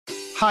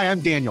Hi,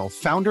 I'm Daniel,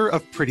 founder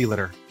of Pretty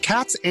Litter.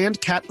 Cats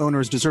and cat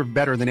owners deserve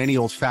better than any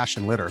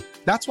old-fashioned litter.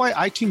 That's why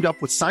I teamed up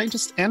with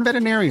scientists and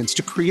veterinarians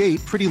to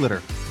create Pretty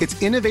Litter.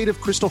 Its innovative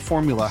crystal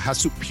formula has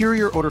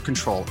superior odor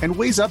control and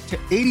weighs up to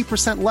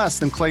 80% less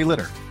than clay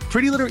litter.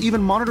 Pretty Litter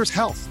even monitors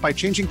health by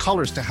changing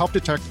colors to help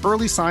detect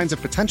early signs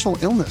of potential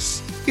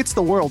illness. It's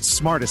the world's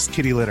smartest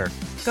kitty litter.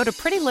 Go to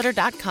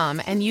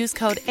prettylitter.com and use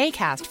code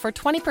ACAST for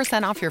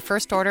 20% off your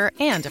first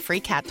order and a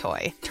free cat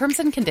toy. Terms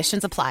and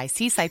conditions apply.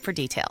 See site for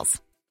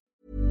details.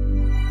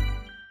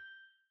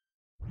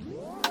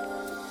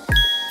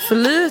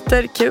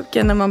 Flyter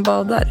kuken när man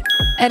badar?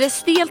 Är det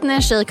stelt när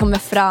en tjej kommer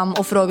fram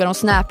och frågar om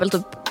Snap eller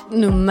typ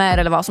nummer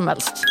eller vad som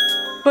helst?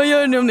 Vad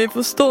gör ni om ni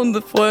får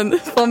stånd på en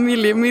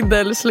familjemiddag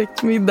eller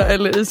släktmiddag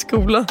eller i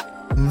skolan?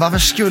 Varför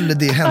skulle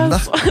det hända?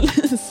 Alltså,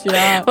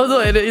 Alicia.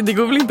 Vadå, det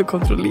går väl inte att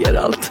kontrollera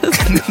allt?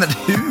 Men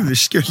hur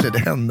skulle det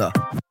hända?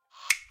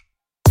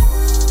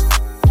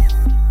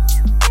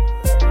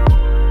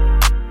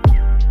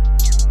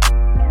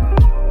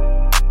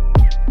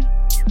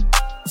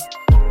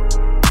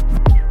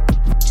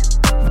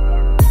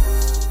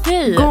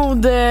 Hej.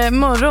 God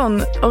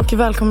morgon och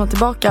välkomna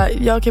tillbaka.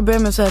 Jag kan börja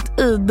med att säga att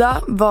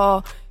Ida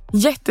var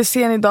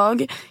jättesen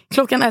idag.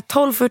 Klockan är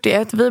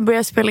 12:41. Vi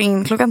börjar spela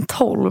in klockan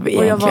 12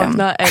 egentligen. Och jag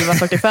vaknar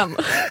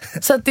 11:45.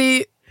 Så att det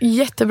är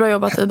jättebra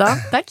jobbat, Ida.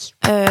 Tack.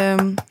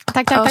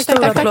 Tackar.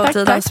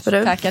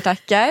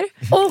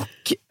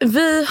 Och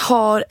vi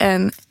har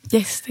en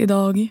gäst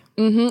idag.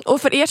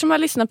 Och för er som har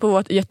lyssnat på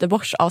vårt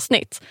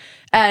Göteborgs-avsnitt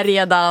är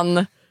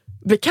redan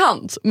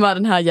bekant med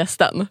den här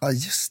gästen. Ja,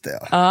 just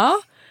det.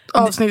 Ja.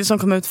 Avsnittet som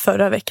kom ut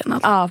förra veckan.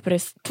 Alltså. Ja,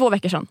 precis. 2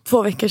 veckor sedan.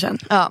 2 veckor sedan.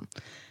 Ja.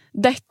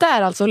 Detta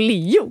är alltså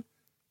Leo.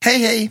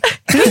 Hej.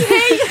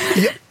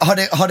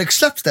 Har det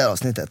släppts det här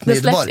avsnittet? Det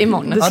släpps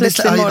imorgon. Det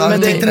släpps imorgon, men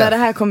när det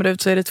här kommer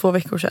ut så är det 2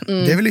 veckor sedan.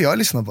 Det vill jag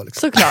lyssna på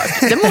liksom. Såklart,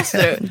 det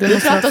måste du. Vi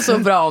pratar så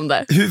bra om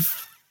det. Hur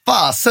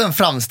fasen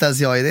framställs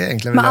jag i det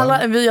egentligen?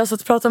 Men jag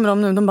satt och pratade med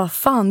dem nu. De bara,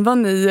 fan vad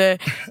ni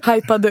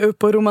hypade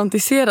upp och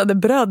romantiserade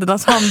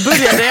brödernas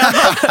hamburgare. Jag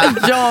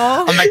bara,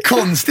 ja. Men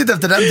konstigt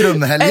efter den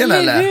drömhelgen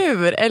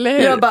eller? Eller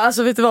hur? Jag bara,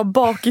 alltså vet du vad,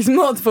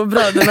 bakismat på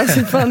bröderna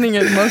så fan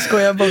ingen man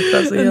skojar bort.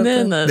 Alltså,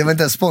 nej. Det var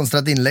inte ett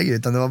sponsrat inlägg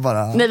utan det var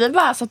bara... Nej, vi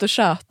bara satt och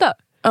tjöta.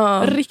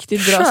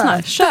 Riktigt bra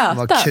snack. Köta.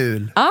 Vad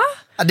kul.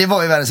 Ja, det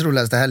var ju världens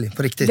roligaste helg,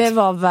 på riktigt. det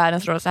var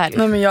världens roligaste helg.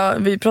 Nej,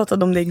 men vi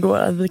pratade om det igår,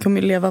 att vi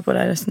kommer leva på det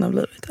här resten av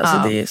livet.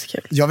 Alltså det är så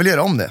kul. Jag vill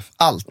göra om det,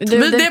 allt.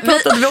 Det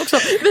pratade vi också.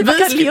 Vi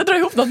kan Leo dra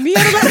ihop något mer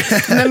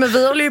eller? Nej, men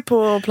vi håller ju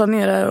på att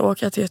planera att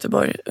åka till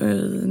Göteborg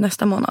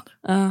nästa månad.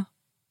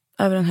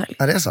 Över en helg.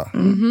 Ja, det är så.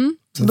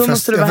 Så då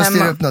måste du vara jag får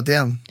styra hemma. upp något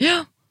igen.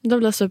 Ja, det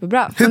blir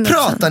superbra. Hur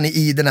pratar ni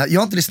i den här, jag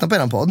har inte lyssnat på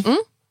er podd.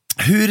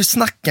 Hur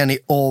snackar ni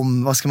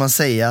om, vad ska man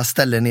säga,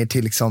 ställer ni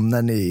till liksom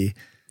när ni...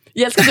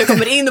 Jag älskar att du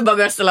kommer in och bara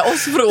börjar ställa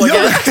oss frågor.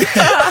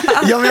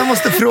 Ja, men jag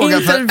måste fråga,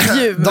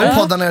 Intervju. för de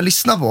poddarna jag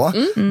lyssnar på,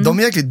 de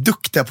är jäkligt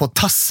duktiga på att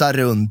tassa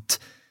runt,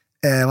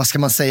 vad ska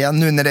man säga,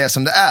 nu när det är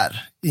som det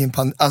är.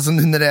 Alltså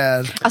nu när det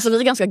är... Alltså vi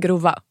är ganska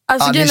grova.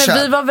 Alltså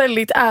vi var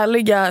väldigt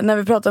ärliga när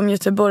vi pratade om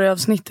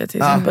Göteborg-avsnittet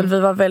till exempel. Vi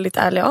var väldigt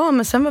ärliga.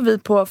 Men sen var vi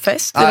på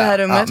fest i det här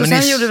rummet och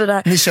sen gjorde vi det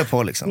här. Ni kör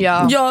på liksom.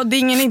 Ja, det är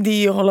ingen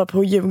idé att hålla på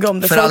och ljuga om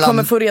det. För folk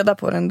kommer få reda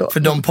på det ändå. För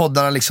de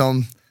poddarna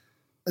liksom,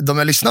 de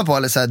jag lyssnar på,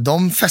 eller så här,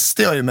 de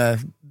festar jag ju med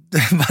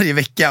varje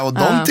vecka. Och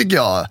de tycker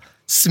jag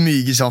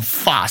smyger som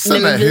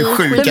fasen med hur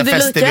sjuka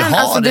fester vi har.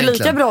 Alltså, det är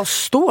lika bra att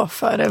stå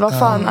för det. Vad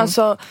fan,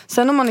 alltså,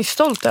 sen om man är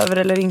stolt över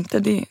det eller inte,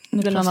 det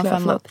är en annan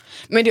femma.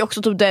 Men det är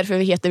också typ därför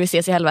vi heter Vi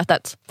ses i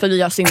helvetet. För vi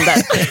gör synder.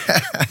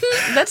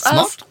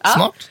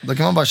 Smart. Då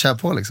kan man bara köra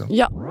på liksom.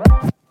 Ja.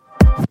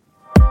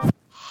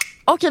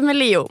 Okej, men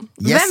Leo,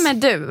 vem är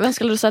du? Vem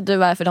skulle du säga att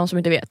du är för de som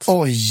inte vet?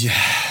 Oj,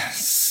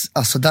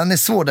 alltså den är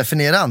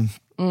svårdefinierad.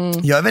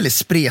 Jag är väldigt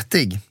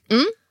spretig.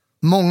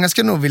 Många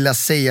ska nog vilja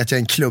säga att jag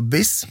är en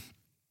klubbis,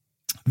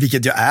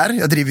 vilket jag är.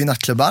 Jag driver ju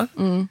nattklubbar.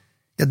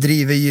 Jag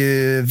driver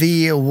ju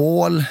V och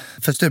Wall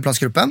för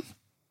Stureplansgruppen.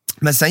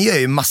 Men sen gör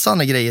jag ju massa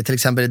andra grejer. Till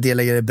exempel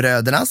delägare i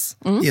Brödernas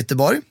i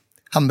Göteborg,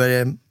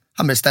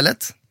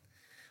 Hamburgerstället.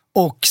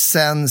 Och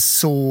sen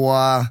så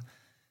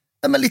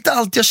men lite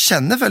allt jag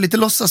känner för. Lite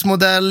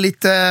låtsasmodell,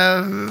 lite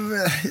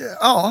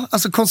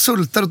alltså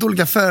konsulter åt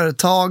olika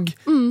företag.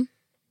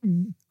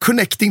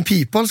 Connecting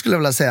people skulle jag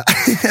vilja säga.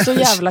 Så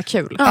jävla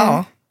kul.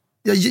 Ja.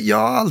 Jag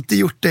har alltid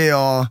gjort det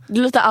jag... Du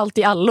är lite allt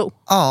i allo.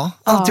 Ja,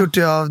 alltid gjort det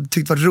jag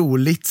tyckt var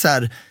roligt. Så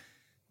här,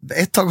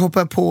 ett tag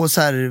hoppade jag på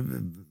så här,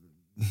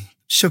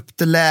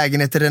 köpte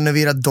lägenheter,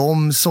 renoverade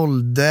dem,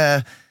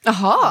 sålde.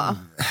 Jaha.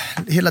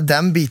 Hela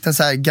den biten,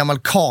 så här, gammal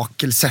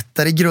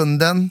kakelsättare i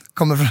grunden.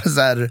 Kommer från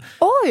så här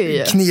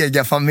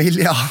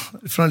knegarfamilj,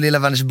 från lilla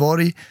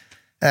Vänersborg.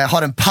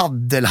 Har en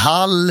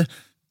paddelhall.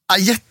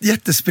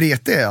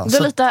 Jättespretig är jag. Du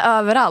är lite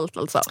överallt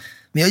alltså.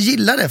 Men jag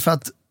gillar det för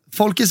att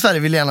folk i Sverige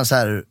vill gärna så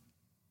här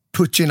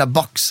put you in a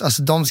box.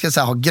 Alltså de ska så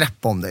här, ha grepp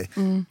om dig.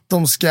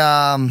 De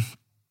ska...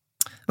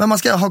 Men man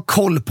ska ha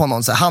koll på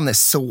någon. Så här, han är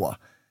så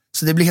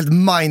det blir helt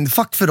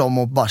mindfuck för dem.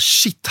 Och bara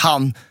shit,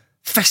 han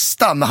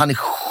festar, men han är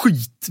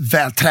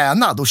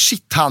skitvältränad. Och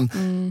shit, han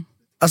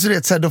Alltså det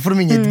är så här, då får de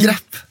inget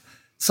grepp.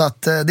 Så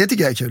att det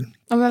tycker jag är kul.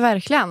 Ja men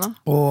verkligen.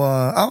 Och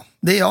ja,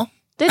 det är jag.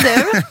 Det är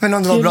du. Men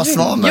om det var bra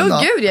svar. Men,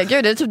 Gud,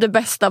 det är typ det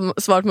bästa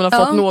svaret man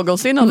har fått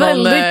någonsin.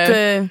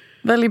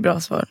 Väldigt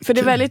bra svar. För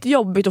det är väldigt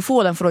jobbigt att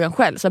få den frågan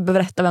själv. Så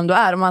berätta vem du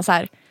är. Och man så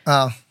här,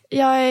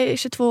 jag är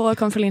 22 år,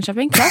 kommer från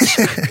Linköping.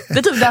 Clash. Det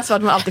är typ det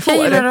svaret man alltid får.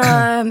 Jag gillar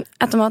att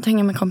äta mat,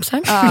 hänga med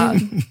kompisar.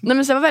 Nej,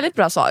 men det var väldigt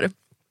bra svar.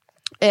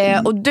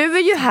 Och du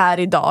är ju här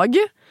idag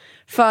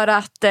för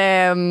att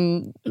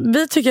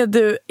vi tycker att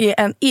du är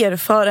en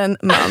erfaren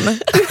man.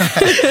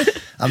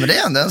 Ja men det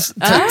är ändå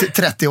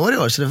 30 år i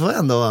år, så det får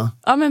ändå...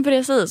 Ja men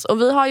precis,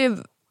 och vi har ju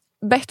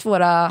bett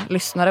våra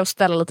lyssnare att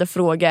ställa lite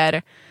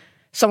frågor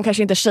som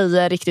kanske inte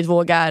tjejer riktigt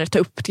vågar ta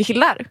upp till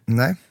killar.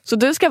 Nej. Så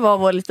du ska vara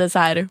vår lite så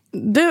här.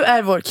 Du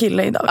är vår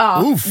kille idag.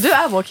 Ja, du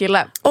är vår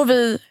kille. Och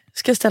vi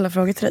ska ställa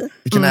frågor till dig.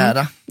 Vilken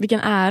ära. Vilken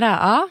ära,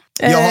 ja.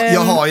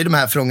 Jag har ju de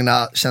här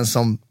frågorna, känns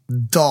som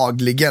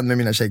dagligen med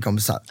mina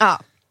tjejkompisar. Ja.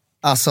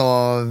 Alltså,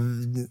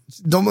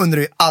 de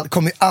undrar ju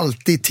kommer ju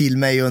alltid till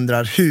mig och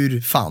undrar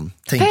hur fan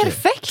tänker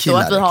perfekt killar.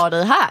 Då att vi har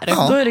dig här.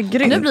 Ja. Då är det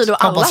grymt. Nu blir du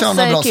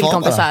allas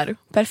killkompisar.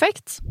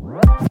 Perfekt.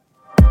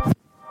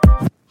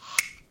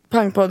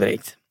 Pang på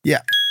direkt.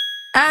 Yeah.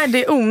 Är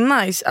det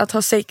onajs att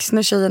ha sex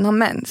när tjejen har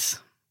mens?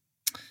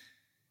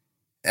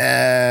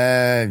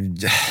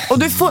 Och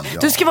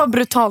du ska vara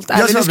brutalt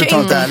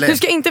ärlig. Du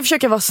ska inte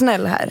försöka vara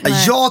snäll här.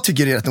 Jag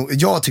tycker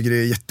det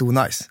är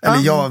jätteonajs. Eller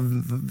jag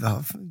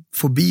har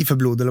fobi för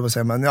blod eller vad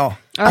säger man. Ja.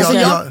 Alltså,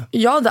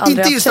 jag hade aldrig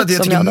inte just haft att jag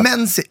sex tycker om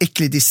mens är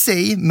äckligt i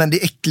sig, men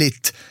det är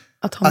äckligt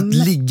att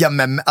ligga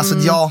med. Alltså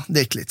ja, det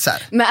är äckligt så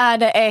här. Men är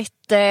det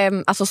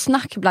ett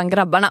snack bland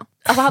grabbarna?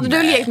 Alltså hade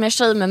du lekt med en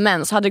tjej med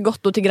mens, hade du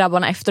gått då till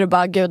grabbarna efter och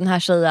bara, gud den här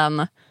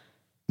tjejen.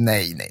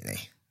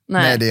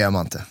 Nej, det gör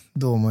man inte.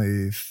 Då är man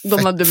ju då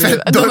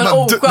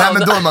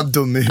är man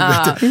dum i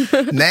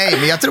huvudet. Nej,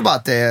 men jag tror bara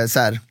att det är så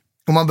här.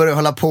 Om man börjar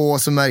hålla på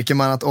så märker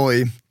man att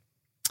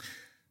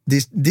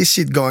this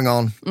shit going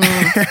on.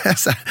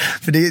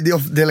 För det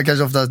är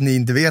kanske ofta att ni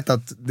inte vet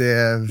att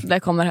det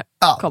kommer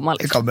komma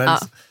liksom. Det kommer.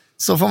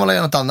 Så får man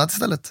göra något annat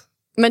istället.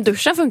 Men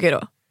duschen funkar ju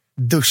då?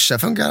 Duschen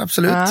funkar,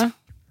 absolut.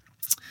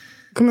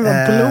 Kommer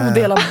vara blod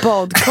i hela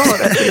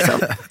badkaret liksom.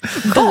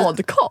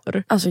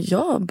 Badkar?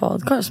 Alltså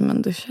badkar som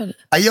man duschar i.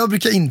 Jag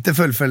brukar inte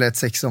fullfölja ett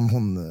sex om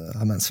hon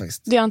har mens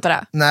faktiskt. Det gör inte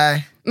det?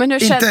 Nej, men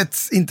hur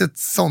inte ett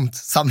sånt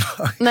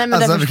sammanhang. Nej, men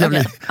alltså, det brukar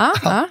bli.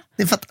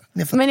 Ni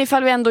fattar. Men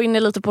ifall vi ändå är inne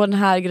lite på den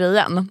här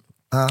grejen.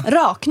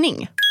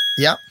 Rakning.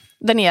 Ja.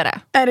 Där nere.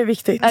 Är det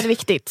viktigt? Är det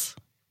viktigt?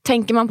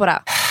 Tänker man på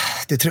det?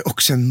 Det tror jag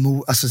också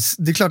alltså,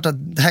 det är klart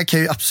att det här kan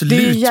ju absolut...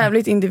 Det är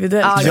jävligt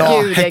individuellt.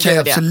 Här kan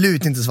jag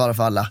absolut inte svara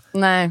för alla.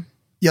 Nej.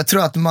 Jag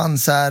tror att man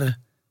så här,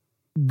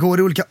 går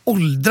i olika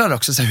åldrar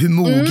också, så här, hur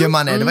mogen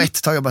man är. Det var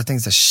ett tag jag bara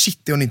tänkte så här,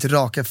 shit, är hon inte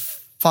raka?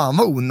 Fan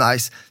vad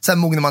onajs. Så här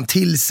mognar man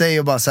till sig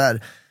och bara så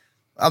här,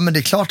 ja men det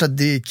är klart att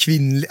det är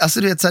kvinnligt.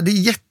 Alltså du vet, så här, det är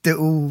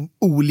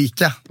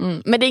jätteolika.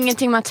 Men det är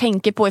ingenting man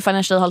tänker på ifall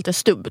en tjej har lite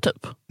stubb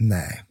typ?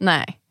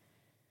 Nej.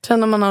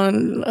 Sen om man har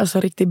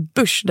en riktig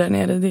bush där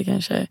nere, det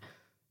kanske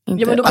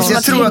inte... Ja, alltså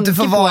jag tror att det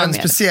får vara en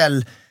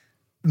speciell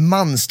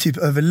manstyp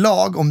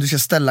överlag om du ska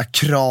ställa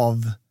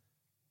krav.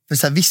 För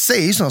så här, vissa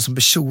är ju sådana som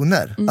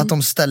personer, att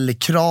de ställer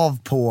krav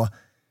på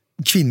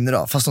kvinnor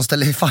då, fast de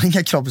ställer fan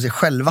inga krav på sig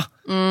själva.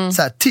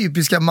 Så här,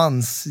 typiska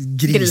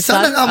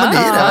mansgrisar. Ja men det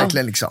är det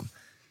verkligen liksom.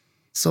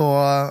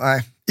 Så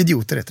nej,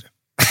 idioter heter det.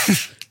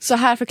 Så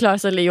här förklarar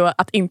sig Leo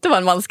att inte vara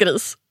en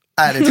mansgris.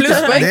 Det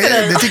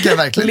tycker jag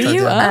verkligen.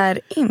 Leo är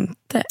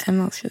inte en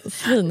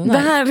mansgris. Det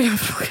här är en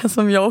fråga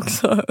som jag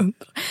också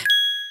undrar.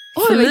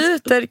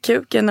 Flyter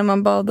kuken när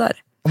man badar?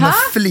 Om man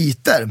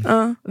flyter?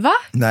 Va?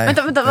 Nej.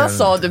 Vänta, vad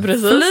sa du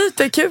precis?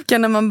 Flyter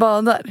kuken när man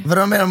badar?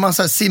 Vad menar man,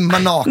 så här, simmar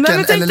naken?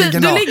 Nej, eller ligger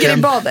naken? Du ligger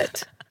i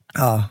badet.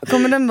 Ja.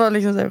 Kommer den bara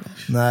liksom så här?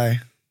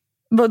 Nej.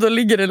 Då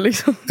ligger den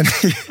liksom.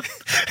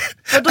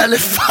 Eller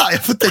fan,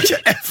 jag får tänka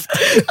efter.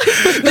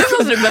 Det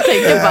måste du börja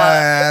tänka på.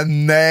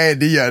 Nej,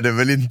 det gör det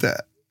väl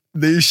inte.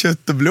 Det är ju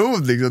kött och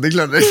blod liksom. Det är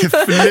klart att det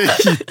är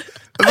flyt.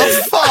 Vad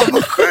fan,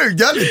 vad sjukt.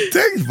 Jag har aldrig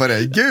tänkt på det.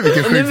 Gud,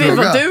 vilken sjuk fråga. Nu vet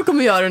vad du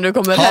kommer göra när du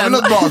kommer hem. Har vi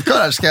något badkar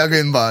här ska jag gå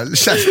in och bara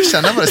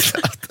känna på det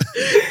snabbt.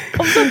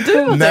 Om du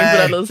har tänkt på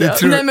det, Alicia.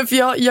 Nej, men för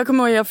jag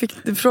kommer ihåg, jag fick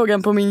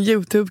frågan på min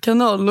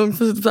YouTube-kanal nog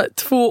för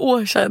 2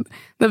 år sedan.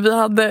 När vi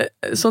hade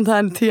sånt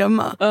här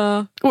tema.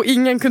 Och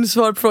ingen kunde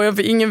svara på frågan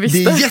för ingen visste.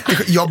 Det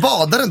är jag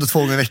badar ändå 2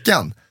 gånger i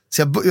veckan.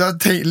 Så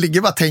jag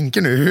ligger bara och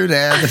tänker nu, hur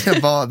är det när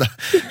jag badar?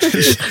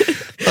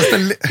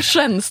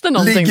 Känns det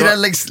någonting ligger då?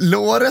 den längs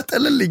låret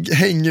eller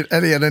hänger,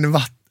 eller är den i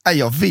vatten? Nej,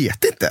 jag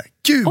vet inte.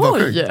 Gud vad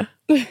sjukt.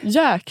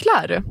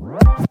 Jäklar.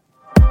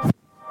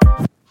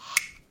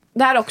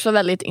 Det här är också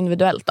väldigt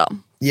individuellt då.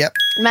 Yep.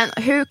 Men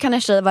hur kan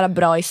en tjej vara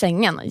bra i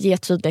sängen? Ge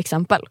ett tydligt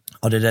exempel.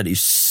 Ja, det där är ju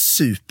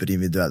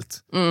superindividuellt.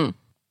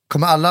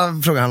 Kommer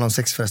alla frågor handla om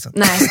sex förresten?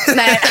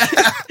 Nej.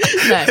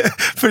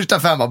 Första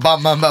 5,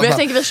 bam. Men jag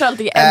tänker vi kör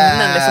lite i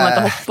ämnen liksom,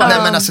 att hoppa. Nej,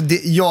 men alltså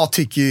jag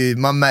tycker ju,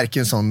 man märker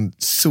en sån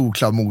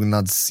solklar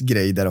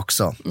mognadsgrej där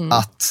också.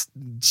 Att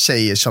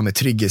tjejer som är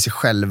trygga i sig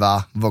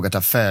själva, vågar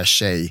ta för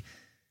sig,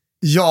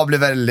 jag blir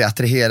väldigt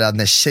attraherad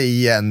när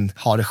tjejen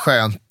har det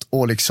skönt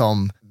och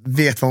liksom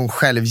vet vad hon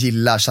själv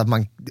gillar så att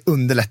man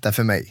underlättar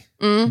för mig.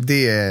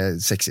 Det är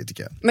sexigt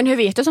tycker jag. Men hur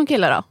vet du som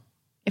kille då?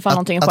 Ifall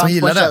någonting är att hon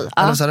skönt på gillar en tjej?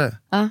 det? Eller så är det?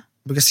 Ja.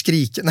 Jag brukar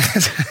skrika.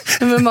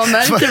 Men man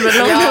märker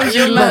väl om hon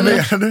gillar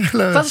det. Vad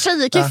menar du? Fast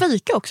tjejer kan ju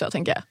fejka också,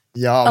 tänker jag.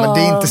 Ja, men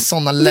det är inte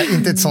såna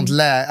inte ett sånt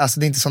alltså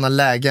det är inte såna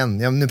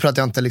lägen. Nu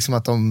pratar jag inte liksom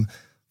att de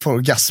får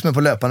orgasmer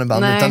på löpande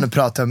band. Nej. Utan nu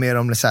pratar jag mer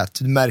om det så här,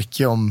 du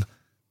märker om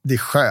det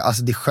är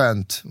alltså det är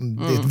skönt.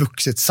 Det är ett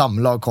vuxet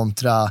samlag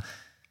kontra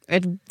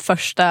Ett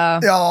första...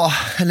 ja,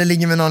 eller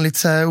ligger med någon lite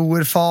så här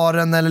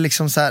oerfaren eller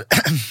liksom så här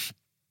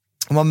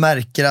om man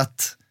märker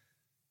att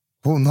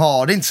hon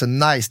har det inte så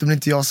nice, då blir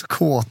inte jag så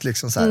kåt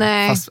liksom så här.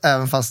 Nej.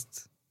 Även fast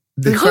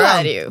det är Så skönt.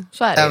 är det ju.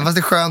 Så är det Även ju. fast det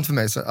är skönt för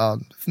mig så ja,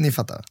 ni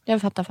fattar.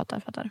 Jag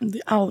fattar. Det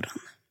är auran.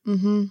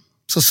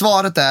 Så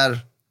svaret är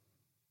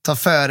ta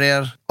för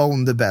er,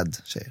 own the bed,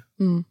 tjejer.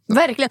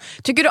 Verkligen.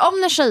 Tycker du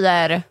om när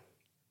tjejer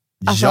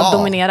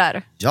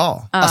dominerar?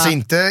 Ja, alltså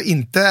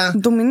inte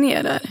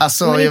Dominerar.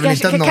 alltså Men jag vill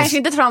inte att någon... kanske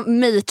inte fram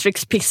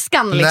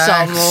Matrix-piskan Nej.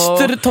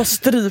 liksom. Ta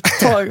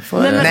stryptag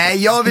på det.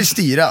 Nej, jag vill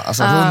styra,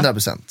 alltså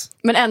 100%.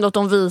 Men ändå att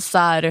de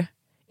visar,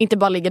 inte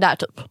bara ligger där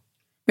typ.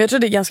 Men jag tror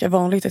det är ganska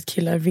vanligt att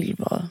killar vill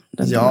vara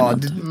den Ja,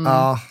 dominanta.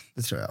 ja,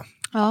 det tror jag.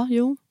 Ja,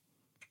 jo.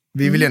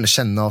 Vi vill gärna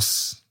känna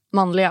oss,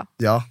 Manliga.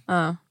 ja.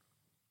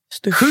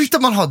 Störst. Sjukt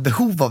att man har ett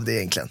behov av det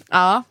egentligen.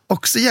 Ja.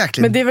 Också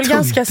jäkligt Men det är väl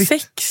ganska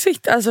tuntigt.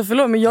 sexigt. Alltså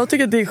förlåt, men jag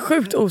tycker att det är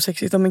sjukt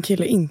osexigt om en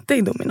kille inte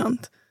är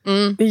dominant.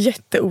 Det är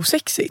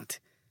jätteosexigt.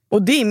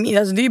 Och det är,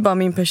 alltså det är bara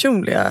min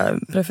personliga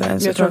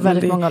preferens. Jag tror att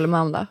väldigt det, många håller med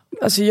om det.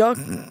 Alltså jag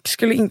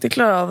skulle inte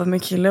klara av att min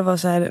kille var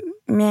så här,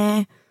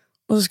 nej.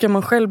 Och så ska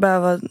man själv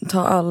behöva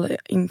ta all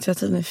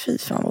initiativ. Nej, fy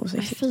fan vad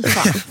osexigt.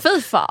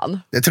 Fy fan.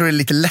 Jag tror det är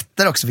lite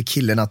lättare också för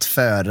killen att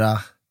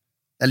föra,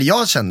 eller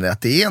jag känner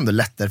att det är ändå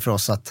lättare för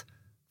oss att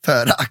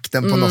föra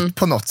akten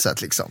på något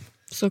sätt liksom.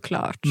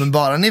 Såklart. Men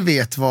bara ni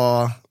vet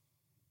vad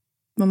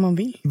man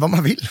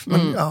vill.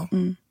 Men, ja,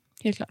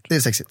 Helt klart. det är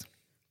sexigt.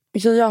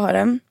 Okej, jag har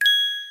en.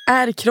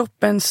 Är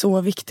kroppen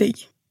så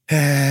viktig?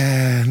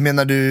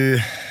 Menar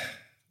du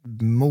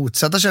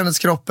motsatta könets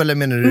kropp eller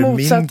menar du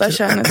Motsatta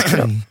könets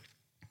kropp.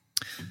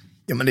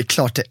 Ja, men det är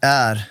klart det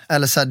är.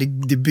 Eller så här,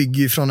 det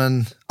bygger ju från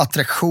en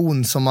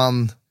attraktion som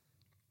man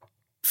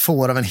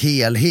får av en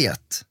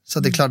helhet. Så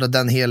det är klart att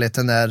den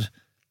helheten är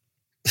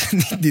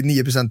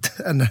 99%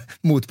 en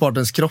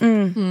motpartens kropp.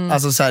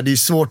 Alltså så här, det är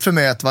svårt för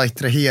mig att vara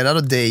attraherad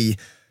av dig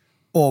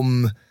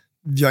om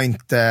jag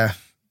inte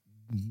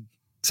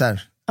så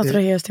här,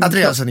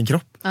 attraheras av din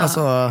kropp.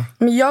 Alltså,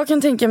 Men jag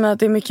kan tänka mig att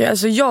det är mycket,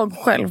 alltså jag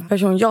själv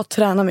person, jag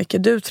tränar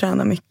mycket, du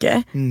tränar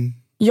mycket.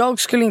 Jag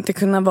skulle inte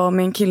kunna vara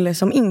med en kille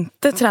som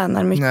inte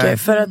tränar mycket. Nej.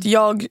 För att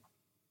jag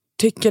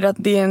tycker att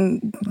det är en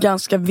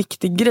ganska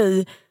viktig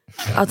grej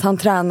att han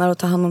tränar och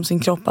tar hand om sin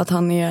kropp. Att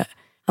han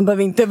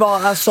behöver inte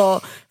vara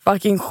alltså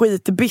fucking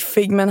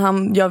skitbiffig,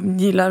 men jag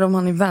gillar om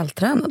han är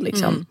vältränad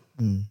liksom.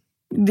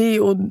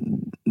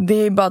 Det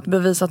är bara att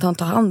bevisa att han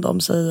tar hand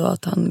om sig och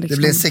att han liksom... det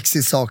blir en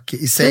sexig sak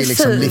i sig,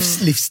 liksom,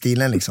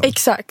 livsstilen liksom.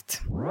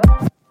 Exakt.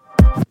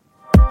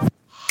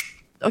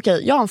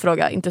 Okej, jag har en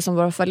fråga, inte som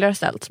våra följare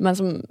ställt, men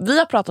som vi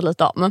har pratat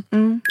lite om.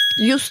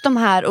 Just de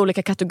här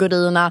olika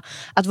kategorierna,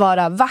 att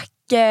vara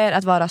vacker,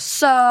 att vara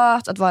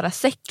söt, att vara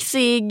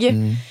sexig.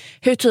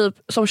 Hur typ,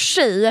 som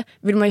tjej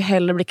vill man ju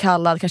hellre bli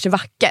kallad kanske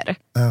vacker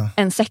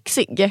än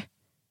sexig.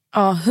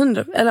 Ja,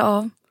 100, eller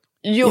ja.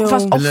 Jo,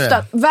 fast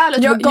ofta, väl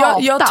ute på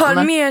gatan.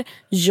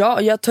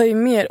 Jag tar ju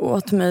mer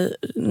åt mig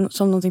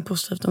som någonting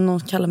positivt om någon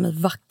kallar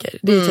mig vacker.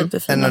 Det är typ det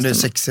finaste. Än när du är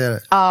sexig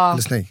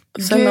eller snygg.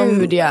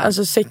 Gud, ja.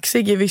 Alltså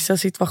sexig i vissa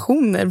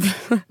situationer.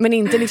 Men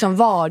inte liksom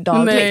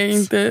vardagligt. Nej,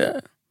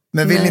 inte.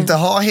 Men vill ni inte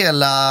ha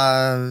hela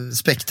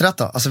spektrat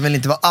då? Alltså vill ni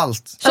inte vara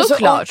allt?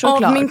 Såklart.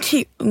 Av min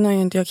nej,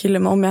 inte jag kille,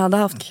 men om jag hade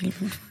haft kille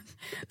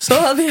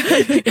så hade jag...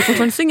 Jag är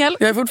fortfarande singel.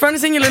 Jag är fortfarande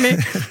singel, hörni.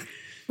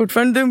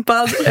 Fortfarande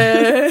dumpad.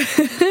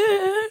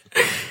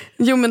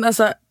 Jo, men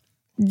alltså,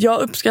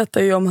 jag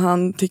uppskattar ju om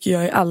han tycker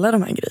jag är alla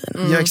de här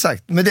grejerna. Ja,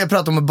 exakt. Men det jag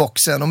pratar om med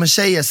boxen, om en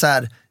tjej är så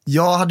här,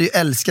 jag hade ju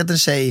älskat en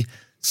tjej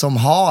som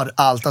har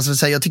allt. Alltså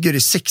så här, jag tycker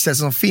det sexigaste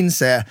som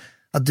finns är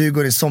att du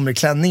går i en somrig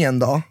klänning en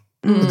dag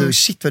och du,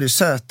 shit vad du är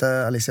söt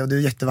Alicia, och du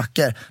är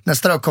jättevacker.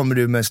 Nästa dag kommer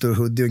du med en stor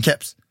hoodie och en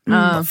keps.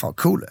 Vad fan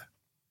cool.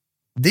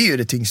 Det är ju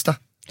det tyngsta.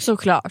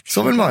 Såklart.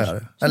 Så vill man göra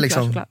det.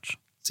 Liksom. Såklart.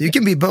 So you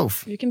can be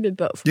both. You can be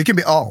both. You can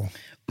be all.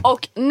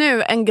 Och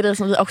nu en grej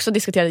som vi också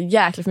diskuterade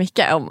jäkligt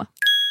mycket om.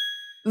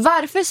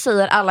 Varför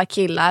säger alla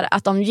killar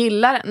att de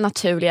gillar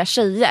naturliga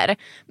tjejer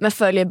men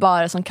följer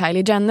bara som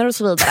Kylie Jenner och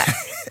så vidare?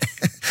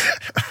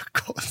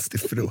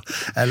 Konstig fråga.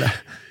 Eller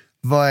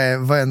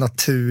vad är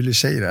naturlig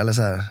tjej då? Eller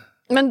så här.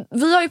 Men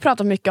vi har ju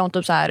pratat mycket om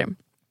typ så här,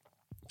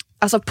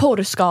 alltså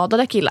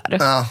porrskadade killar.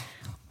 Ja.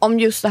 Om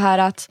just det här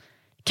att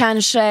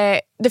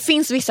kanske det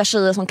finns vissa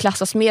tjejer som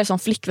klassas mer som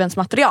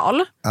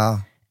flickvänsmaterial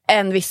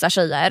än vissa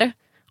tjejer.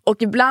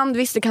 Och ibland,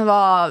 visst det kan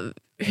vara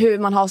hur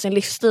man har sin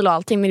livsstil och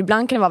allting, men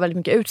ibland kan det vara väldigt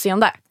mycket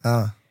utseende.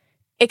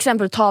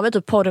 Exempel tar vi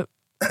typ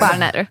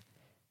porrstjärnor.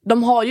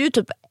 De har ju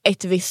typ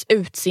ett visst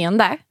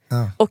utseende.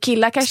 Och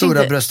killar kanske stora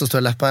inte... bröst och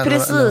stora läppar.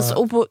 Precis,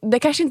 och det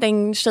kanske inte är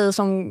en tjej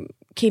som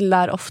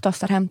killar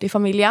oftast tar hem till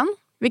familjen.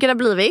 Vilket det har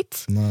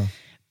blivit.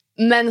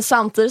 Men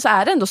samtidigt så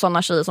är det ändå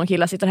sådana tjejer som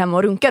killar sitter hemma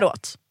och runkar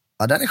åt.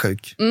 Ja, den är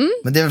sjuk.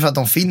 Men det är väl för att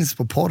de finns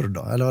på porr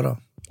då, eller vadå?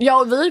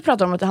 Ja, och vi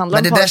pratar om att det handlar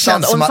om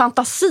porrskada och en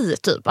fantasi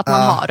typ att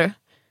man har.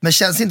 Men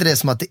känns inte det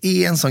som att det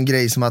är en sån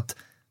grej som att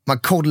man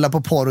kollar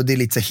på porr och det är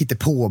lite så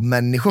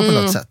hittepå-människor på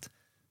något sätt?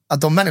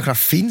 Att de människorna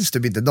finns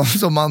typ inte. De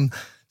som man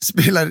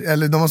spelar,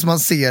 eller de som man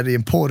ser i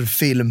en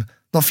porrfilm,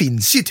 de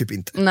finns ju typ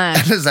inte.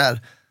 Nej. Eller så här,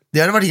 det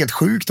hade varit helt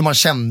sjukt om man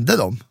kände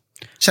dem.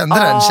 Kände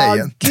den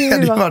tjejen. Det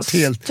hade varit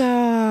helt...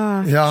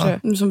 Ja.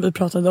 Som vi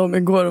pratade om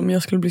igår, om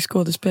jag skulle bli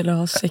skådespelare och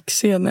ha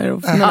sexscener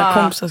och mina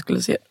kompisar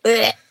skulle se.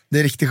 Det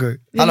är riktigt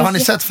sjukt. Alltså, har ni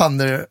sett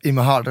Thunder in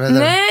my heart?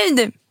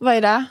 Nej! Vad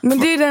är det? Men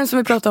det är den som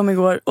vi pratade om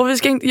igår. Och vi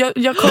ska inte,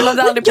 jag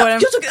kollade aldrig på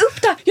den. Jag tog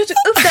upp det!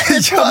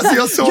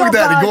 Jag såg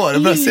den igår.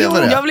 Jag började se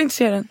vad det är. Jag vill inte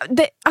se den.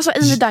 Alltså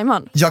Amy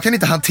Diamond. Jag kan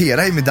inte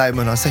hantera Amy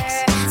Diamond har sex.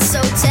 So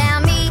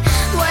tell me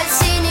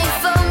what's in it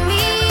for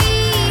me.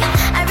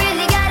 I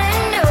really gotta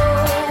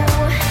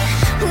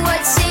know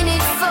what's in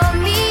it for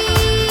me.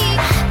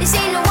 This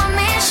ain't no one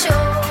man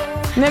show.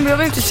 Nej, men jag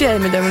vill inte se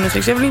Amy Diamond och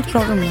sex. Jag vill inte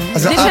prata om det.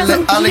 Alltså, Det känns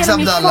som Alex hela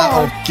mitt Abdallah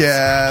kvar. och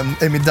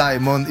Amy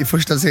Diamond i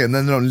första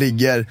scenen när de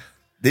ligger.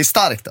 Det är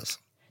starkt alltså.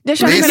 Det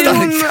känns Det är som Men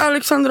starkt. hon med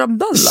Alexandra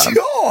Abdallah.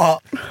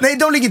 Ja! Nej,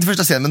 de ligger inte i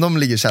första scenen, men de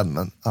ligger sen.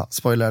 Men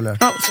spoiler alert.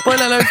 Ja,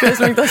 spoiler alert för er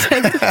som inte har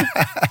sett.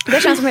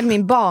 det känns som att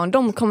min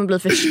barndom kommer bli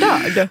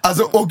förstörd.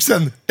 Alltså, och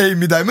sen,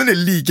 Amy Diamond är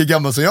lika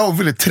gammal som jag. Hon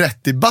fyller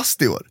 30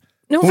 bast i år.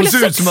 Nu hon fyller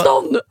ser ut som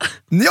 16!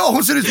 Ja,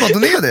 hon ser ut som att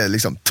hon är det,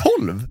 liksom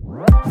 12.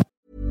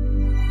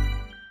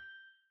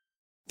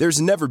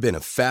 There's never been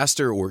a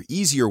faster or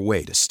easier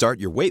way to start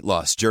your weight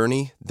loss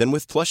journey than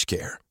with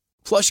PlushCare.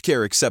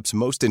 PlushCare accepts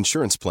most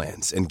insurance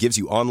plans and gives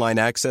you online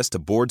access to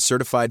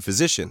board-certified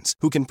physicians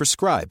who can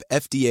prescribe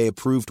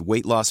FDA-approved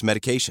weight loss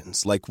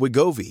medications like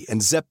Wegovy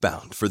and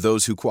Zepbound for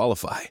those who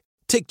qualify.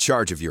 Take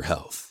charge of your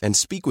health and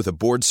speak with a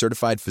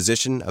board-certified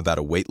physician about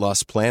a weight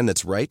loss plan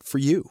that's right for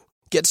you.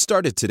 Get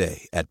started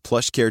today at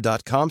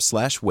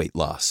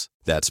plushcare.com/weightloss.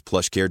 That's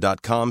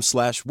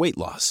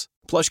plushcare.com/weightloss.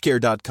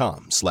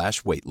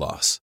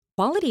 plushcare.com/weightloss.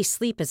 Quality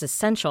sleep is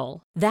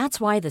essential. That's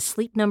why the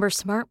Sleep Number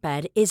Smart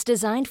Bed is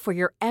designed for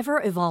your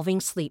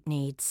ever-evolving sleep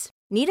needs.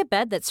 Need a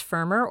bed that's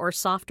firmer or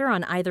softer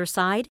on either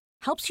side?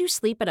 Helps you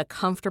sleep at a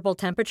comfortable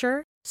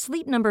temperature?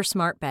 Sleep Number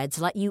Smart Beds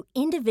let you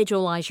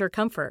individualize your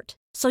comfort,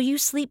 so you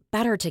sleep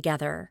better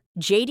together.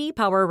 JD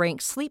Power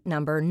ranks Sleep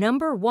Number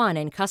 #1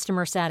 in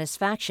customer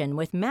satisfaction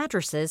with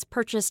mattresses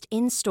purchased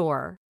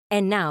in-store.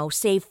 And now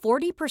save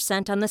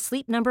 40% on the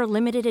Sleep Number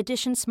Limited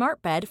Edition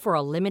Smart Bed for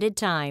a limited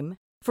time.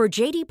 For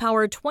JD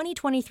Power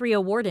 2023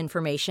 award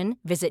information,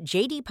 visit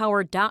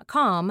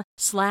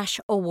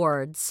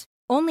jdpower.com/awards.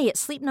 Only at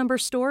Sleep Number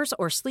stores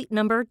or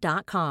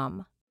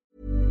sleepnumber.com.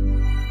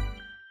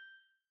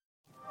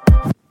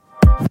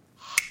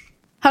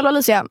 Hallå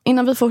Alicia,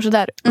 innan vi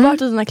fortsätter.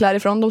 Vart är dina kläder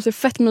ifrån? De ser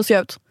fett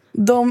mysiga ut.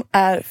 De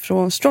är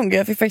från Stronger.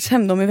 Jag fick faktiskt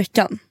hem dem i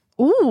veckan.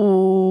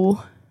 Oh.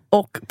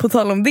 Och på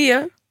tal om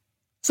det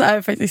så är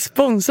jag faktiskt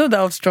sponsrad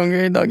av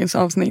Stronger i dagens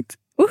avsnitt.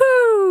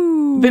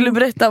 Woohoo! Vill du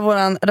berätta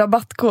våran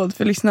rabattkod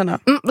för lyssnarna?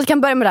 Vi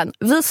kan börja med den.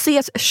 Vi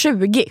ses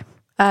 20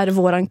 är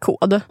våran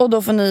kod. Och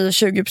då får ni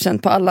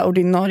 20% på alla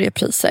ordinarie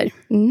priser.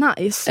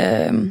 Nice.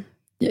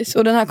 Yes.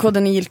 Och den här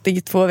koden är giltig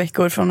i 2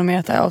 veckor från och med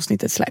att det här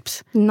avsnittet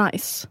släpps.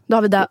 Nice. Då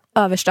har vi det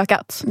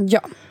överstökat.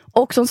 Ja.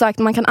 Och som sagt,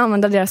 man kan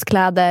använda deras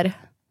kläder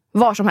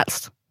var som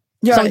helst.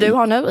 Som du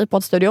har nu i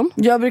poddstudion.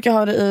 Jag brukar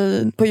ha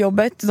det på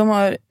jobbet.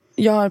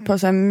 Jag har på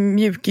så här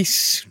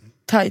mjukis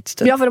tights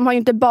typ. Ja, för de har ju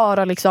inte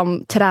bara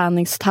liksom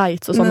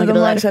träningstights och sådana grejer.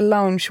 grejer. De har så här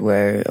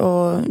loungewear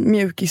och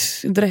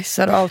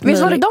mjukisdressar och allt.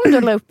 Visst var det de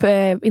du la upp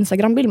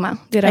Instagram-bild med?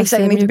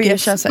 Exakt, mitt beiga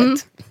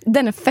sätt.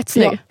 Den är fett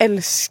snygg. Jag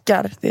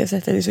älskar det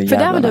sättet, det är så för jävla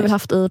det har du nice. väl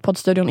haft i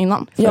poddstudion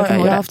innan? Ja, jag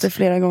har haft det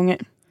flera gånger.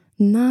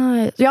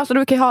 Nice. Ja, så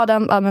du kan ju ha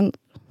den men,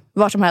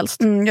 var som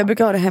helst. Jag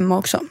brukar ha det hemma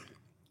också.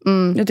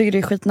 Jag tycker det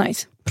är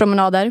skitnice.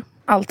 Promenader.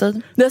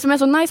 Alltid. Det som är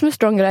så nice med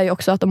Stronger är ju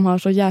också att de har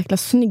så jäkla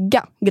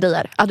snygga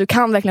grejer. Att du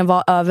kan verkligen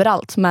vara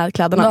överallt med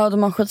kläderna. Ja,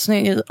 de har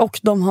skitsnygga och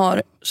de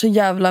har så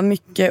jävla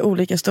mycket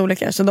olika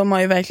storlekar. Så de har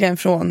ju verkligen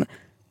från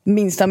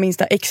minsta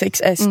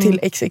XXS till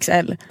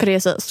XXL.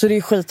 Precis. Så det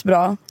är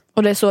skitbra.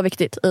 Och det är så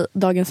viktigt i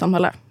dagens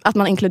samhälle. Att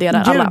man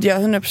inkluderar alla. Gud ja,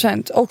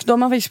 100%. Och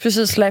de har faktiskt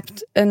precis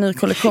släppt en ny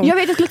kollektion. Jag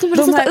vet, jag skulle typ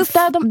vilja sätta upp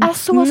där. De är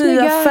så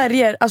snygga. Nya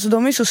färger, alltså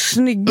de är så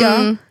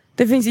snygga.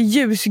 Det finns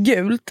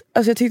ljusgult.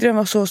 Alltså jag tyckte den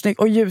var så snygg.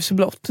 Och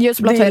ljusblått.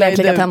 Ljusblått har jag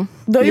klickat hem.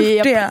 Du har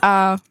gjort det?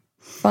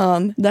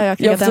 Fan, det har jag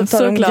klickat hem. Jag får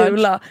ta de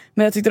gula.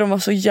 Men jag tyckte de var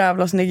så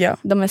jävla snygga.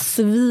 De är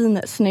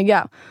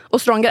svinsnygga.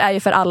 Och Stronger är ju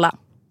för alla.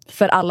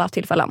 För alla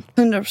tillfällen.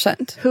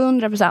 100%.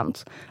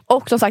 100%.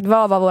 Och som sagt,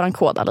 vad var våran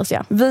kod,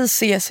 Alicia? Vi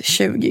ses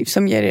 20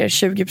 som ger er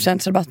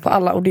 20% rabatt på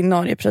alla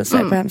ordinarie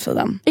priser på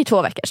hemsidan. I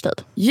 2 veckors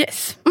tid.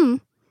 Yes.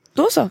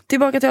 Då så,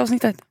 tillbaka till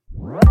avsnittet.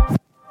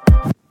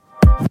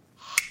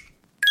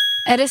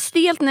 Är det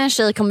stelt när en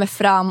tjej kommer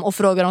fram och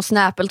frågar om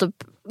Snap eller typ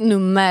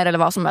nummer eller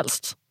vad som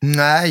helst?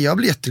 Nej, jag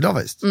blir jätteglad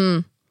faktiskt.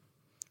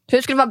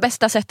 Hur skulle vara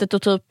bästa sättet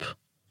att typ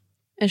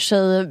en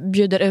tjej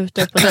bjuder ut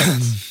dig på dejt?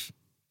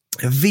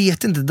 Jag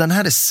vet inte, den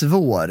här är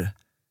svår.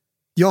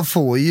 Jag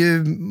får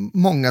ju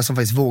många som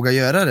faktiskt vågar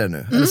göra det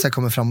nu. Eller så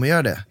kommer fram och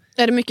gör det.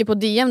 Är det mycket på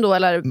DM då?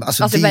 Eller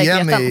alltså i DM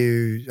verkligheten? är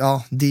ju,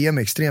 DM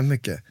är extremt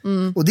mycket.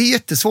 Och det är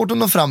jättesvårt att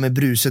nå fram med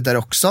bruset där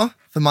också.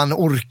 För man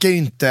orkar ju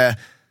inte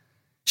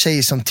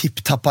tjejer som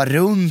tipptappar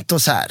runt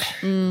och så här.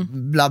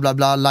 Bla bla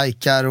bla,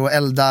 likar och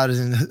eldar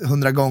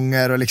 100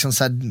 gånger och liksom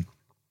så här.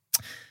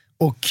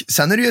 Och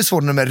sen är det ju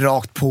svårt när de är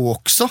rakt på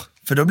också.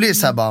 För då blir det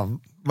så här bara,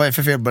 vad är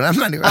för fel på den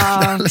här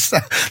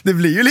människan? Det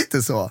blir ju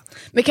lite så.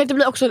 Men kan det inte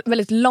bli också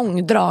väldigt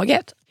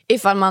långdraget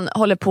ifall man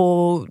håller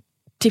på och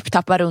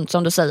tipptappar runt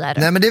som du säger?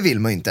 Nej, men det vill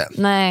man ju inte.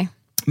 Nej.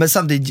 Men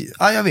samtidigt,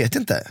 jag vet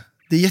inte.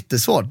 Det är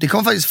jättesvårt. Det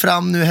kom faktiskt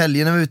fram nu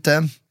helgen när vi var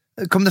ute.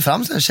 Kom det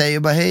fram så en tjej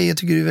och bara, hej, jag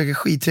tycker du verkar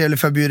skittrevlig,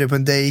 för jag bjuder dig på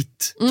en dejt.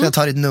 Kan jag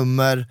ta ditt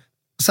nummer?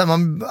 Och sen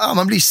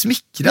man blir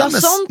smickrad.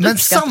 Men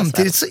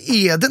samtidigt så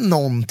är det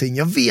någonting,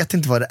 jag vet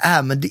inte vad det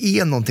är, men det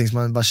är någonting som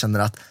man bara känner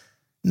att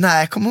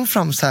nej, kommer hon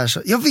fram så här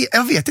så...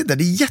 Jag vet inte,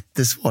 det är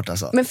jättesvårt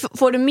alltså. Men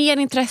får du mer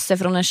intresse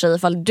från en tjej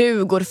ifall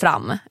du går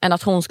fram än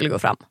att hon skulle gå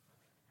fram?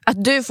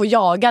 Att du får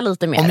jaga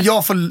lite mer? Om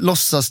jag får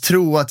låtsas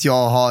tro att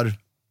jag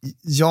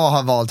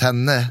har valt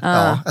henne,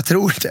 jag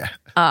tror det.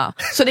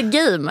 Så det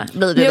game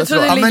blir det. Jag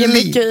tror det ligger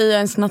mycket i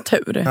ens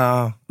natur.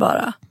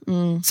 Bara.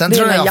 Sen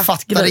tror jag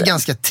fattade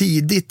ganska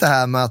tidigt det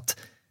här med att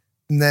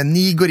när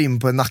ni går in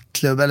på en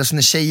nattklubb, eller så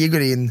när tjejer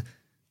går in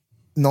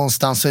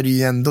någonstans, så är det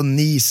ju ändå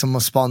ni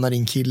som spanar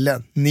in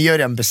killen. Ni har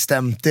redan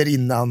bestämt er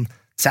innan,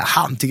 så här,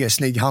 han tycker jag är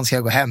snygg, han ska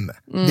jag gå hem med.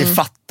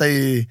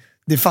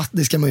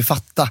 Det ska man ju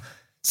fatta.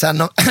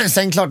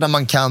 Sen klart att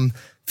man kan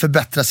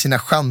förbättra sina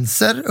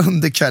chanser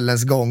under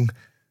kvällens gång,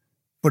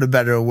 for the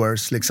better or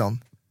worse liksom.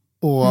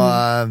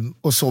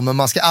 Och så, men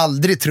man ska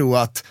aldrig tro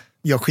att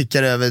jag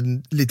skickar över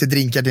lite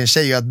drinkar till en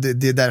tjej och att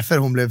det är därför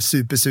hon blev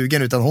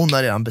supersugen, utan hon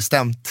har redan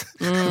bestämt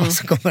vad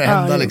som kommer att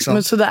hända liksom.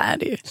 Men så där är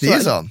det ju. Det är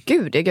så.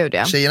 Gud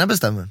ja. Tjejerna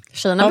bestämmer.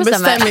 Man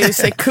bestämmer ju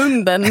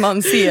sekunden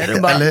man ser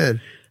och bara, eller hur?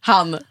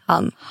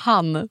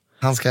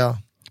 Han ska jag.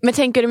 Men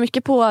tänker du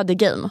mycket på the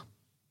game?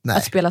 Nej.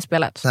 Att spela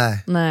spelet?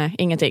 Nej,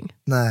 ingenting.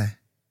 Nej.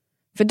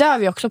 För där har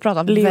vi också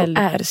pratat Leo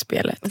är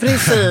spelet.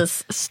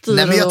 Precis.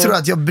 Nej, men jag tror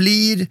att jag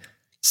blir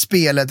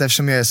spelet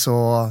eftersom jag är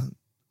så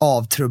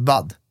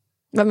avtrubbad.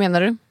 Vad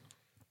menar du?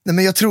 Nej,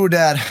 men jag tror det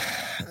är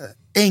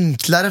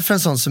enklare för en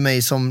sån som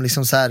mig som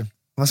liksom så här,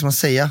 vad ska man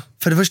säga?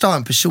 För det första har jag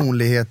en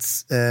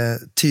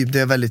personlighetstyp där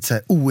jag är väldigt så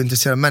här,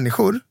 ointresserad av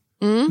människor.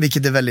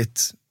 Vilket är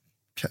väldigt,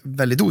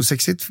 väldigt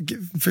osexigt,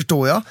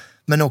 förstår jag.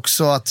 Men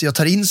också att jag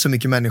tar in så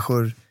mycket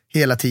människor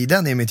hela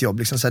tiden i mitt jobb.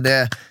 Liksom, så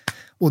här,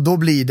 och då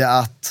blir det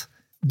att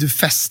du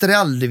fäster dig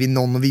aldrig vid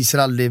någon och visar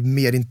aldrig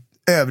mer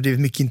överdrivet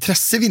mycket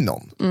intresse vid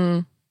någon.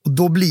 Och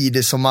då blir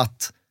det som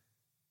att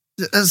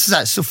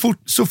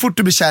så fort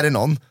du blir kär i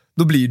någon,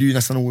 då blir du ju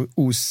nästan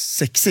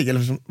osexig,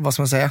 eller vad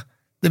ska man säga?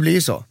 Det blir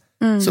ju så.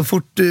 Så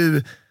fort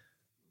du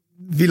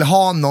vill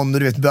ha någon och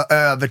du vet, börja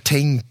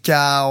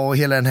övertänka och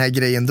hela den här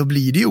grejen, då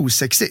blir det ju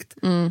osexigt.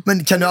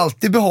 Men kan du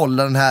alltid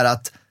behålla den här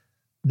att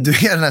du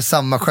är den här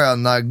samma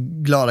sköna,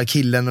 glada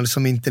killen och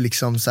som inte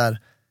liksom så här...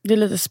 Det är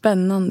lite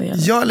spännande.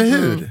 Eller? Ja, eller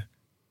hur?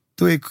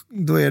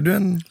 Då är du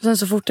en... Sen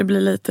så fort det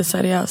blir lite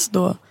seriöst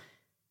då...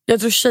 Jag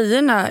tror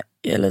tjejerna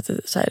är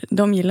lite så här,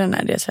 de gillar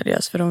när det är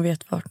seriöst, för de vet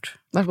vart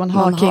man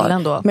har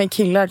killen då. Men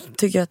killar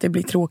tycker att det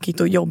blir tråkigt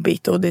och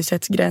jobbigt och det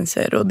sätts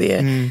gränser och det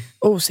är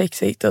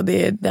osexigt och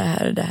det är det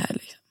här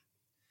liksom.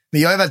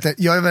 Men jag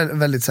är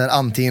väldigt så här,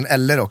 antingen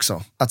eller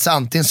också. Att så,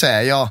 antingen så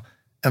är jag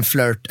en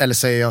flirt eller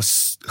så är jag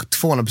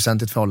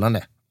 200% i ett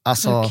förhållande.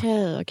 Alltså,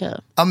 Okej.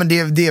 Ja, men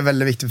det är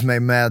väldigt viktigt för mig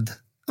med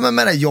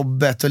det här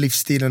jobbet och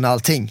livsstilen och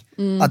allting.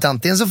 Att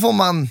antingen så får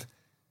man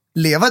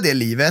leva det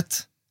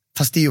livet,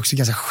 fast det är också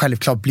ganska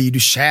självklart, blir du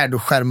kär då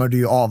skärmar du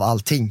ju av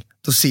allting.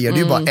 Då ser du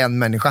ju bara en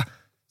människa.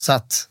 Så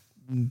att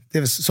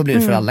så blir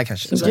det för alla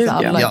kanske. Så för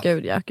alla, ja.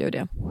 Gud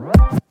ja.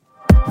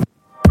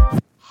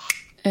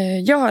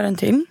 Jag har en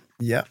till.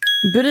 Ja.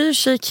 Bryr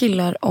sig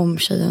killar om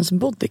tjejens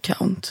body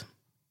count?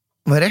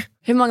 Vad är det?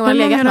 Hur många har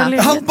legat med?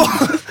 Jag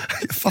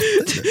fattar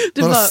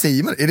inte. Vad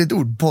säger man? Är det ett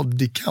ord?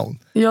 Body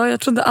count? Ja, jag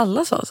trodde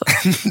alla sa så.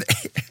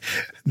 Nej,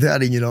 det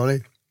hade ingen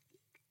aning.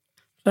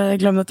 Jag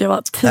glömde att jag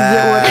var 10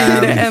 år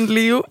yngre än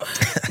Leo.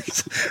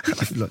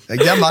 Jag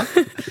är gammal.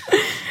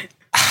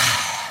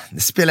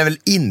 Det spelar väl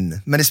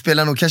in, men det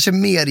spelar nog kanske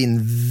mer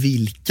in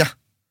vilka,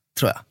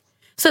 tror jag.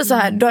 Så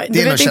här,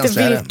 du vet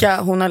inte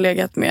vilka hon har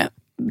legat med.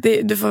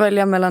 Du får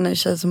välja mellan en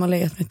tjej som har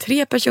legat med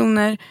 3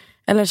 personer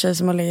eller en tjej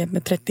som har legat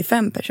med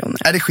 35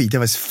 personer. Det skiter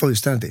jag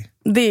fullständigt i.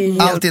 Det är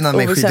helt allt innan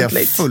mig skiter jag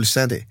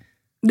fullständigt.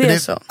 Det är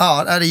så.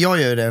 Ja,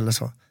 jag gör det eller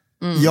så.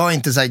 Jag är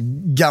inte så här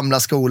gamla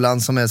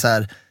skolan som är så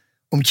här,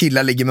 om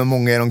killar ligger med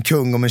många är de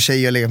kung, om en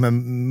tjej har legat med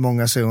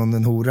många så är hon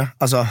en hora.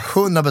 Alltså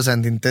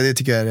 100% inte, det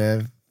tycker jag är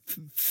det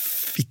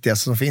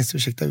fittigaste som finns,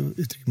 ursäkta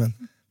uttryck, men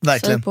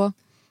verkligen. På.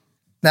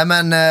 Nej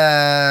men,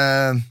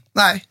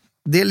 nej,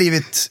 det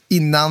livet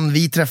innan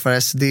vi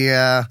träffades,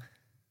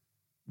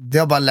 det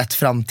har bara lett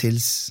fram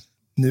tills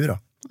nu då.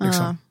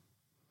 Liksom.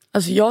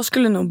 Alltså jag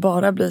skulle nog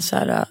bara bli så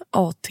här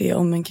AT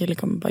om en kille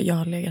kommer bara, jag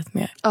har legat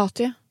med. AT?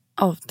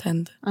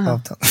 Avtänd.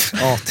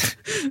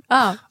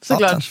 Ja,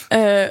 såklart.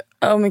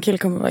 Om en kille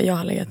kommer bara, jag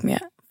har legat med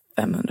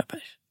 500 pers.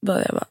 Då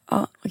hade jag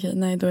bara, okej,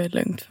 nej då är det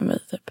lugnt för mig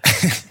typ.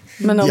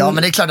 Men men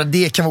det är klart att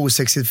det kan vara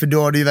osexigt, för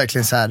då har du ju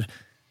verkligen så här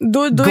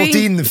gått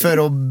in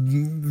för att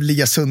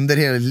ligga sönder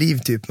hela ditt liv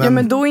typ. Ja,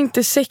 men då är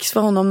inte sex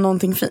för honom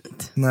någonting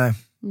fint. Nej.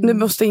 Nu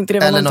måste inte det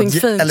vara någonting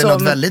fint. Eller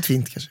något väldigt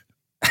fint kanske.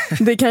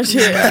 Det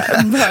kanske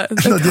är bara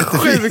ett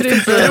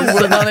sjukt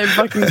beroende. Han är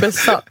fucking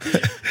besatt.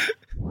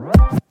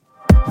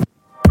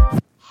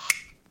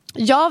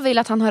 Jag vill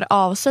att han hör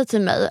av sig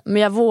till mig,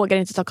 men jag vågar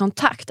inte ta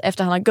kontakt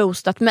efter han har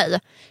ghostat mig.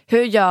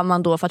 Hur gör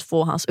man då för att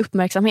få hans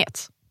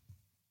uppmärksamhet?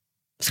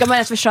 Ska man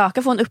ens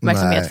försöka få en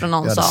uppmärksamhet från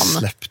någon jag som...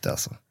 släppt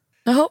alltså.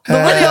 Jaha, då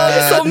var det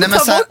jag som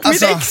tar bort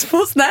mitt ex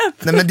på Snap.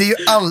 Nej, men det är ju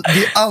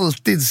det är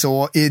alltid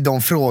så i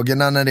de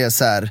frågorna när det är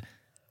så här.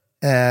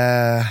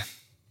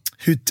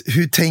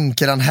 Hur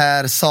tänker han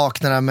här?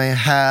 Saknar han mig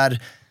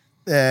här?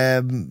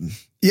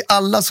 I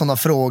alla sådana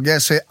frågor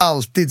så är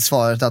alltid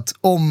svaret att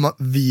om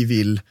vi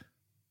vill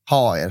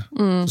ha er,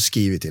 så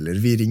skriver vi till er,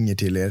 vi ringer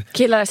till er.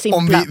 Killar är simpla.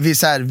 Om vi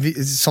så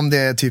här, som det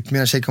är typ,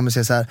 mina tjejer kommer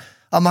säga så här,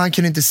 men han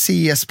kunde inte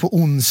ses på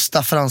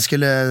onsdag för han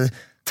skulle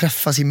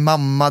träffa sin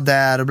mamma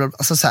där och bla bla.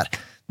 Alltså så här,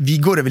 vi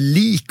går över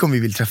lik om vi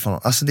vill träffa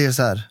honom. Alltså det är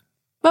så här.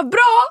 Vad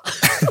bra!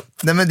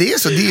 Nej, men det är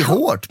så, det är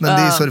hårt,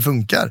 men det är så det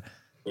funkar.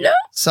 Ja.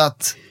 Så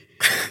att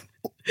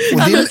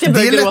Anders ska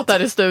börja gråta här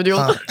i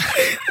studion.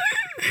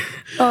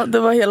 Ja, det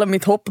var hela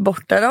mitt hopp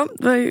borta då.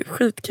 Det var ju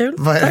skitkul.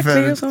 Vad är det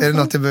för, är det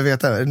något jag behöver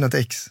veta? Är det något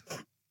ex?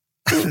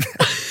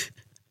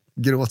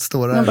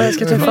 Gråtstårar. Jag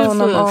ska träffa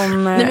honom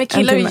om Nej, men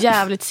killar är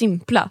jävligt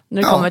simpla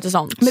när det kommer till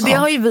sånt. Men det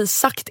har ju vi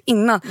sagt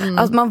innan.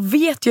 Att man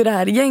vet ju det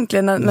här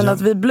egentligen, men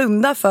att vi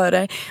blundar för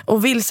det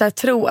och vill så här,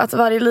 tro att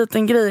varje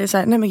liten grej är så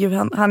här, nej men gud,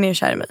 han är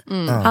kär i mig.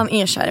 Han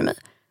är kär i mig.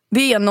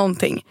 Det är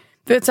någonting.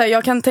 Du vet, så här,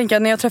 jag kan tänka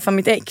när jag träffar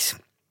mitt ex,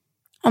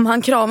 om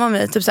han kramar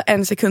mig typ så här,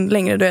 en sekund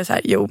längre, då är jag så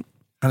här, jo,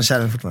 han är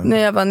kär fortfarande.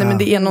 Nej, jag bara, nej men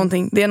det är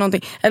någonting.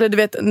 Eller du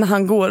vet, när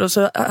han går och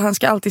så han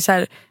ska alltid så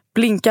här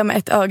blinka med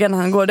ett öga när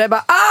han går. Det är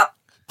bara,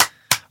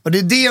 och det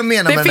är det jag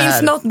menar det med finns det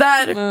här. något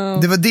där.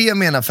 Det var det jag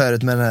menade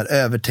förut med den här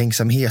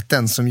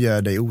övertänksamheten som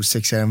gör dig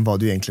osexigare än vad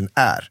du egentligen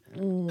är.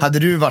 Hade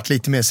du varit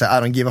lite mer så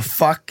här, I don't give a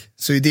fuck,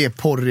 så är det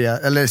porriga,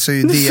 eller så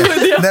är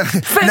det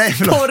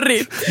fett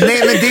porrigt.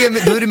 Nej,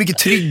 men då är det mycket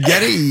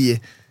tryggare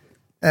i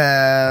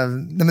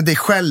men dig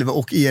själv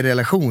och i er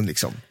relation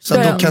liksom. Så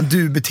då kan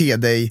du bete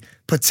dig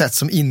på ett sätt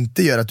som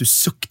inte gör att du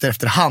suktar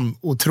efter han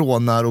och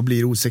trånar och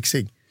blir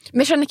osexig.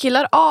 Men känner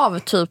killar av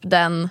typ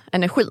den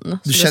energin?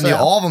 Du känner ju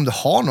av om du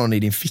har någon i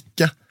din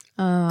ficka.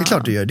 Det är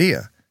klart du gör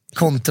det.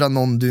 Kontra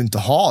någon du inte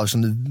har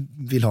som du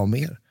vill ha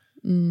mer.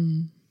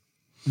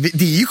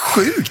 Det är ju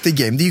sjukt i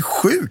game. Det är ju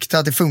sjukt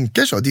att det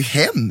funkar så. Det är ju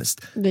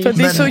hemskt.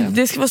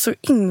 Det ska vara så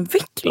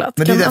invecklat.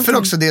 Men det är därför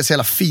också det är så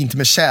jävla fint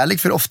med kärlek.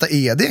 För ofta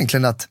är det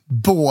egentligen att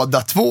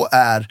båda två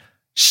är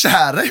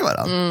kära i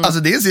varandra. Alltså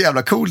det är så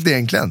jävla coolt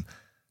egentligen.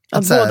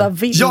 Att båda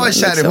vill, jag är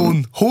kär i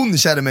liksom. hon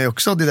kär i mig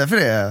också. Det är därför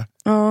det är...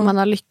 Man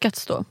har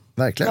lyckats då.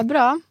 Verkligen. Vad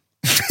bra.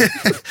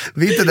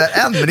 Vi är inte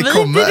där än, men det Vi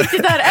kommer. är inte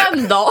riktigt där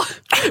än då.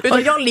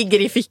 Utan jag ligger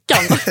i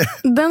fickan.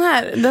 Det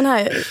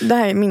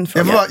här är min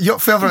fråga.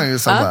 Får jag fråga en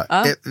sak?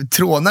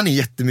 Trånar ni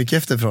jättemycket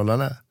efter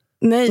förhållande?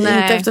 Nej, inte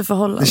efter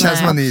förhållande. Det känns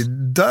som att ni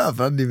är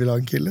döva, ni vill ha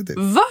en kille typ.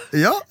 Va?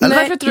 Ja, eller?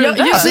 Varför tror du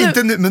det? Alltså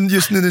inte nu, men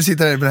just nu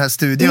sitter här i den här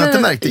studion. Jag har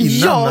inte märkt det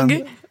innan.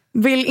 Jag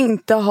vill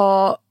inte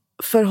ha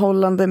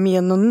förhållande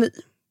med någon ny.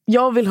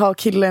 Jag vill ha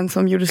killen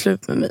som gjorde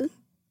slut med mig.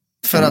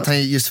 För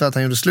att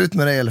han gjorde slut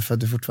med dig, eller för att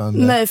du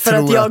fortfarande... Nej, för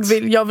att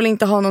jag vill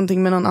inte ha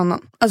någonting med någon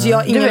annan. Alltså jag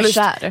har ingen lust.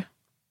 Kär?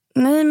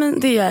 Nej, men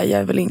det är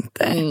jag väl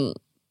inte.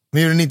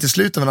 Men gjorde ni inte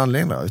slut av en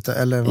anledning då?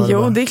 Eller var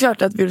jo, det är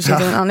klart att vi gjorde slut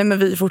av en anledning, men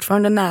vi är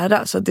fortfarande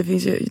nära. Så det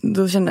finns ju,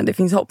 då känner jag att det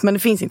finns hopp. Men det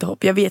finns inte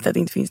hopp, jag vet att det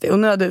inte finns det. Och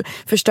nu har du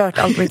förstört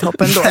allt mitt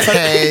hopp ändå. Så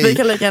vi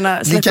kan lika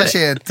gärna släppa det.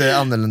 Kanske är ett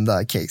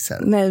annorlunda case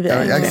här. Nej,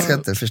 jag ska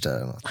inte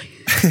förstöra något.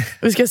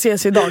 Vi ska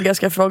ses idag, jag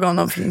ska fråga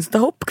honom, finns det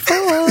hopp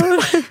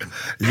kvar?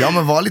 Ja,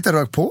 men var lite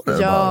rakt på det.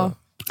 Ja.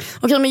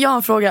 Okej, men jag har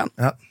en fråga.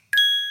 Ja.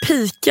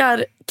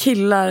 Pikar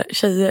killar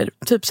tjejer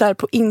typ så här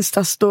på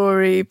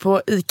Insta-story,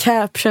 i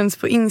captions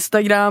på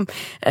Instagram,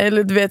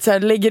 eller du vet så här,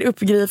 lägger upp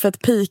grejer för att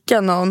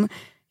pika någon.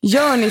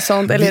 Gör ni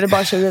sånt, eller är det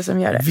bara tjejer som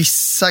gör det?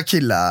 Vissa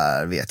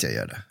killar vet jag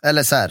gör det.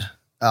 Eller så här,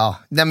 ja,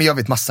 nej, men jag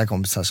vet massa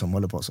kompisar som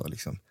håller på så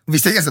liksom.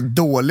 Vissa är ganska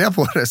dåliga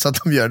på det, så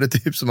att de gör det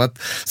typ som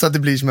att, så att det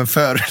blir som en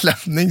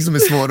förolämpning som är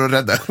svår att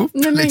rädda upp.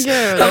 Nej, men liksom.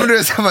 Ja, men du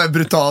är så här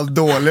brutalt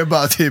dålig,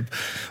 bara typ,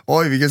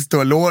 oj vilken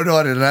stor lår du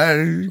har i den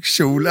här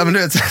kjolen. Ja, men du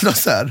vet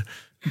så här.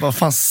 Vad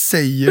fan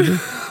säger du?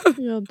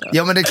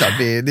 Ja, men det är klart,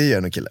 det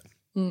gör nog killar.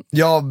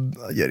 Jag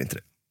gör inte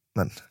det,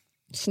 men...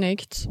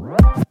 Snyggt.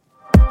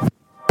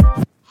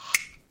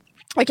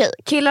 Okej,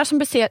 killar som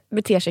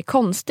beter sig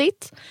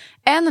konstigt.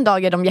 En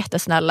dag är de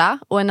jättesnälla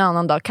och en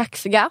annan dag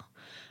kaxiga.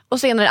 Och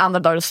senare andra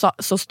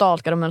dagar så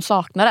stalkar de en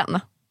saknaren.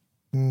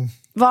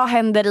 Vad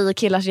händer i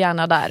killars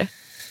hjärna där?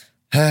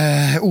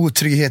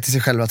 Otrygghet i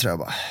sig själva, tror jag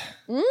bara.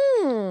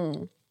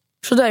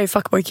 Så där är ju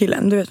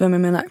fuckboy-killen, du vet vem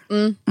jag menar.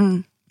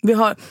 Vi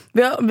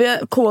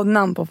har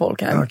kodnamn på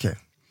folk här. Okej.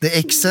 Det är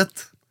exet,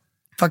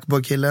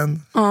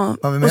 fuckboy-killen. Ja.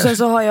 Har vi mer? Och sen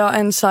så har jag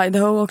en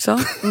sideho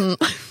också.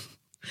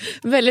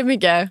 Väldigt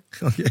mycket.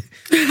 Okej.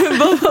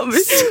 Vad har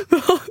vi?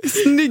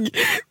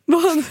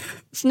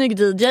 Snygg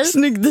DJ.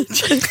 Snygg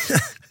DJ.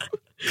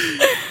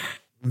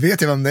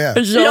 Vet jag vem det är?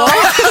 Ja.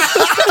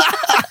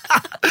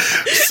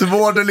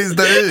 Svårt att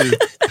lista ut.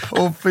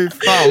 Fy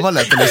fan vad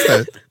lätt att lista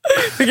ut.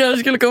 Vi kanske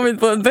skulle kommit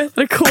på ett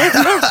bättre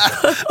kodnamn.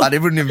 Ja, det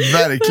borde ni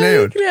verkligen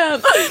gjort.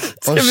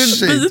 Ska vi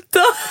shit. byta?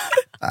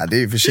 Ja, det är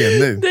ju för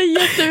sent nu. Det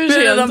är jätteför Vi har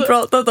redan sent.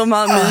 pratat om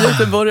han i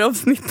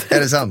Göteborg-avsnittet. Är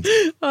det sant?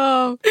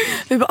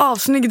 Vi bara,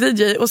 snygg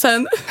DJ. Och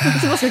sen,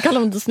 Så vad ska vi kalla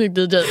honom till snygg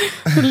DJ?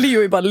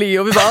 Leo är bara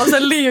Leo. Vi bara, och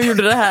sen Leo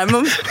gjorde det här.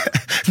 Men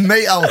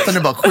Mig outan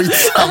är bara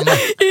skitsamma.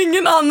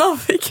 ingen annan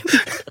fick.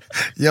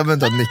 Jag behöver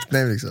inte ha ett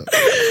nickname liksom.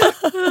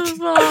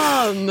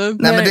 Fan. Nej,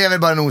 men det är väl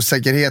bara en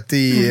osäkerhet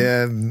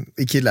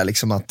i killar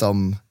liksom, att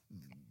de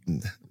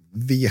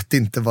vet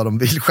inte vad de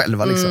vill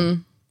själva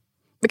liksom.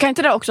 Men kan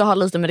inte det också ha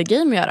lite med det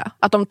game att göra?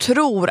 Att de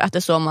tror att det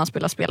är så man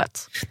spelar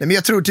spelet. Nej, men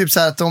jag tror typ så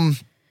här att om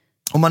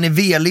man är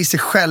velig i sig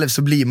själv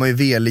så blir man ju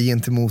velig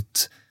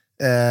gentemot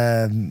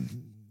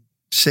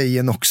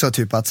tjejen också,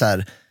 typ att så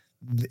här,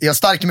 jag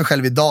starkar mig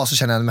själv idag så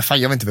känner jag, men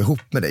fan jag vill inte vara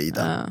ihop med dig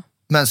Ida.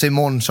 Men så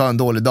imorgon så har jag en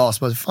dålig dag så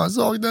bara, fan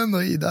saknar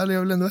ändå Ida, eller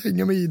jag vill ändå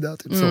hänga med Ida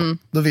typ så.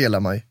 Då velar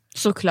man ju.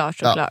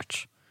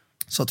 Såklart.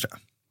 Så tror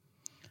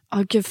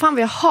jag. Gud, fan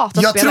vi har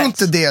hatat Jag spelet. tror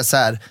inte det är så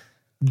här,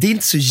 det är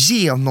inte så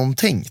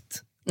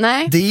genomtänkt.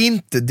 Nej. Det är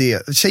inte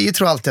det. Tjejer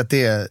tror alltid att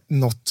det är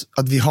något,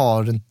 att vi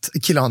har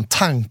killar har en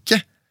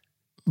tanke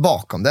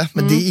bakom det.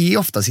 Men det är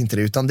oftast inte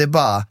det, utan det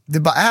bara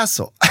är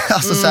så.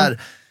 Alltså så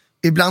här,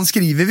 ibland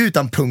skriver vi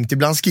utan punkt,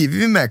 ibland skriver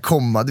vi med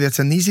komma. Du vet,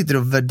 så ni sitter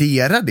och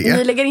värderar det.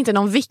 Ni lägger inte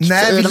någon vikt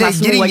Nej, i vi de här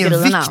lägger små ingen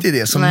grejerna. vikt i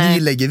det som ni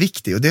lägger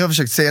vikt i. Och det har jag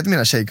försökt säga till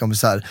mina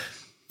tjejkompisar.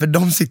 För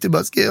de sitter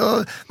bara,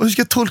 hur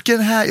ska jag tolka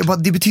den här? Jag bara,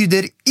 det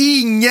betyder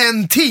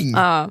ingenting.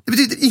 Det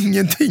betyder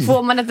ingenting.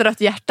 Får man ett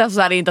rött hjärta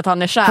så är det inte att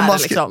han är kär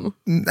liksom.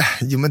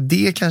 Jo, men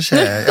det kanske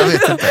är, jag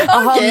vet inte.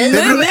 Okej, nu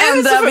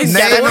ändrar vi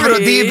Nej, men vadå,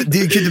 story.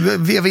 det kan du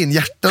veva in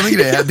hjärtan och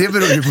grejer. Det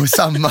beror ju på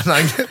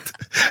sammanhanget.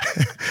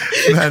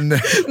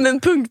 Men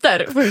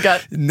punkter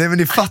funkar. Nej, men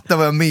ni fattar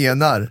vad jag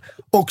menar.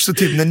 Också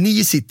typ när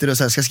ni sitter och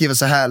så här, ska skriva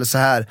så här eller så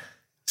här.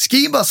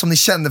 Skriv bara som ni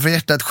känner från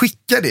hjärtat,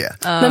 skicka det.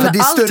 Men För det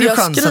är allt större jag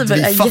chans att skriver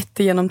vi är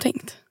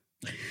jättegenomtänkt.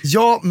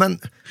 Ja, men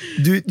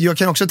jag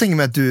kan också tänka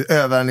mig att du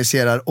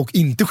överanalyserar och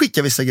inte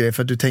skickar vissa grejer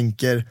för att du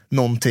tänker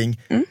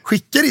någonting.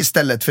 Skicka det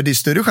istället, för det är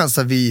större chans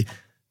att vi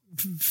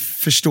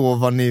förstår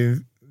vad ni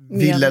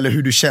vill eller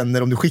hur du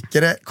känner om du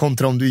skickar det,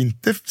 kontra om du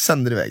inte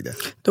sänder iväg det.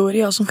 Då är det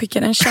jag som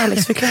skickar en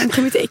kärleksförklaring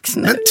till mitt ex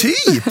nu. Men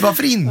typ,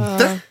 varför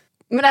inte?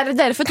 Men är det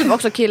därför typ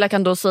också killar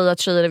kan då säga att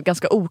tjejer är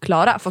ganska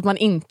oklara? För att man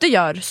inte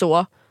gör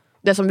så,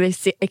 det som vi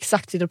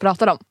exakt sitter och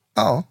pratar om.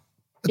 Ja.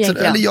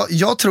 Egentligen. Eller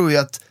jag tror ju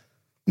att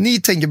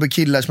ni tänker på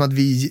killar som att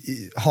vi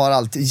har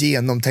allt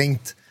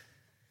genomtänkt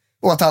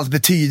och att allt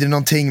betyder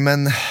någonting,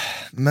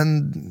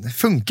 men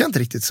funkar inte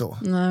riktigt så.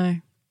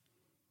 Nej.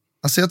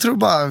 Alltså jag tror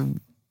bara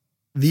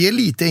vi är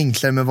lite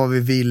enklare med vad vi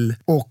vill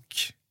och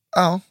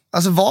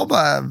alltså var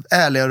bara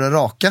ärliga och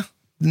raka.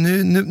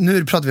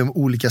 Nu pratar vi om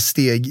olika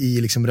steg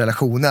i liksom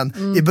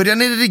relationen. I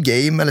början är det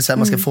game, eller så här,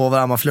 man ska få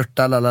varandra, man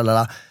flörtar,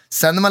 lalala.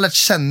 Sen när man lärt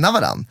känna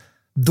varandra,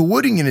 då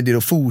är det ingen idé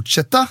att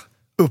fortsätta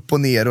upp och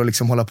ner och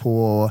liksom hålla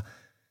på och,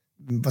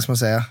 vad ska man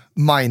säga,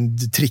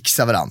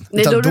 mindtrixa varandra.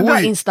 Det är då det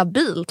blir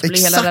instabilt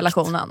blir hela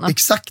relationen.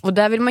 Exakt. Och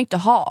det vill man inte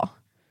ha.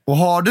 Och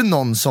har du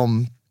någon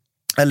som,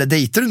 eller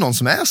dejtar du någon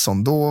som är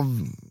sån, då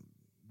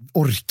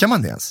orkar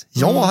man det ens.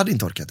 Jag hade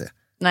inte orkat det.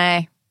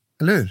 Nej.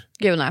 Eller hur?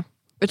 Gud nej.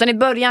 Utan i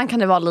början kan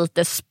det vara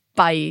lite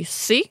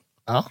spicy,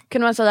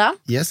 kan man säga.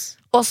 Yes.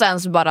 Och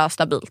sen så bara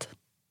stabilt.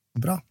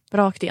 Bra.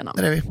 Rakt igenom.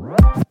 Där är vi.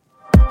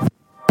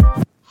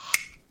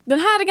 Den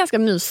här är ganska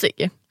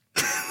mysig.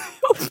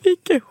 Jag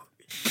fick en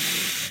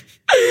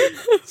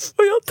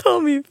får jag ta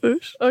min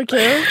först?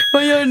 Okej.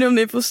 Vad gör ni om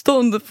ni får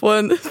stånd på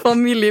en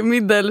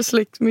familjemiddag eller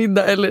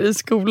släktmiddag eller i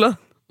skolan?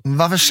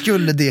 Varför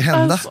skulle det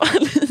hända?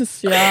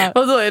 Alicia.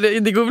 Vadå,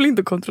 det går väl inte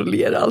att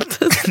kontrollera allt?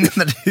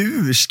 Men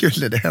hur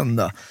skulle det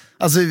hända?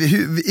 Alltså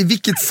i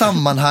vilket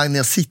sammanhang när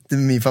jag sitter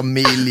med min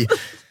familj?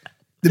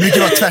 Det brukar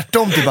vara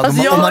tvärtom typ att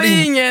Alltså om jag man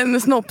är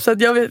ingen snopp så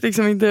att jag vet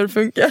liksom inte hur det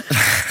funkar.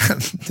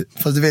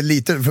 Fast du vet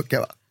lite hur det funkar,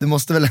 va? Du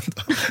måste väl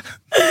ändå.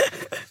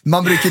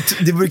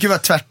 Det brukar vara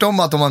tvärtom,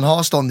 att om man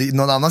har stånd i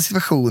någon annan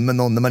situation med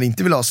någon när man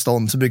inte vill ha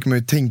stånd, så brukar man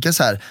ju tänka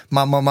så här: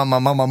 mamma,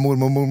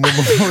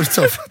 mormor,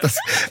 så för att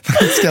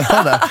man ska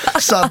ha det.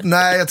 Så att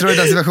nej, jag tror i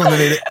den situationen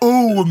är det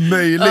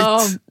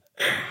omöjligt.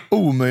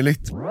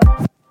 Omöjligt.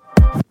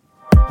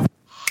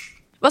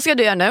 Vad ska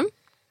du göra nu?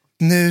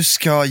 Nu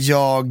ska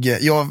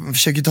jag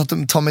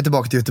försöker ta mig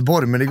tillbaka till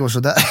Göteborg, men det går så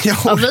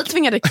där. Vi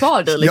tvingade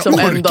kvar dig liksom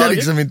jag en orkar dag.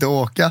 liksom inte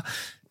åka.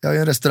 Jag har ju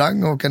en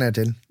restaurang att åka ner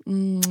till.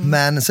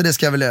 Men så det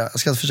ska jag väl göra. Jag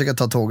ska försöka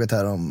ta tåget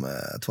här om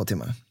 2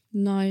 timmar.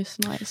 Nice.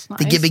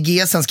 Till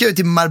Gbg, sen ska jag ut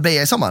till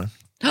Marbella i sommar.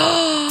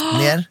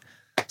 Ner.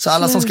 Så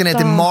alla som ska ner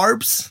till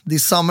Marbs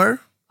this summer,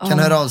 kan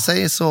höra av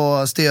sig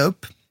så styr jag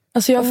upp.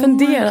 Alltså jag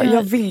funderar,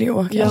 jag vill ju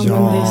åka. Ja. Men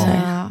det är så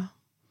här.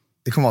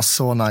 Det kommer vara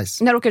så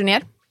nice. När åker du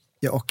ner?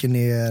 Jag åker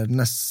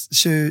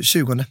ner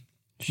 20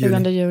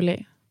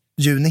 juli.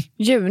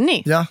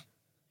 Juni. Ja.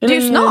 Det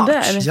är ju snart.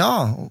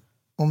 Ja,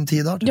 om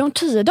 10 dagar. Det är om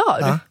 10 dagar?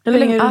 Ja. Hur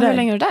länge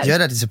är du där? Jag är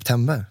där till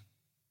september.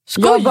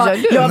 Skojar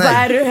du? Jag bara,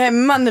 är du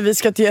hemma när vi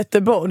ska till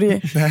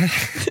Göteborg? Nej,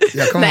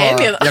 jag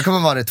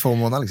kommer vara i 2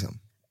 månader liksom.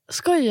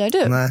 Skojar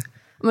du? Nej.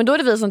 Men då är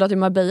det vi som drar till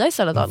Marbella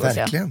istället då.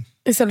 Verkligen.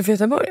 Istället för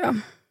Göteborg, ja.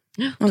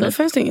 Men då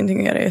finns det ingenting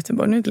att göra i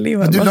Göteborg. Nu är det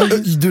livet.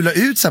 Du la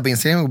ut så här på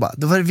Instagram och bara,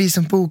 då var det vi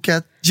som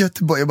bokat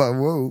Göteborg. Jag bara,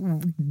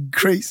 wow,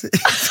 crazy.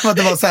 Som att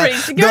det var så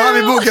här, då har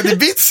vi bokat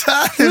Ibiza.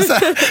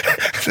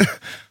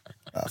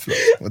 Ja,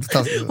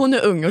 förlåt. Hon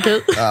är ung,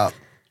 okej? Ja.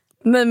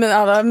 Nej, men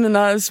alla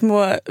mina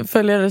små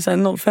följare så här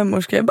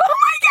 05-års jag bara,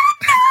 oh my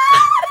god,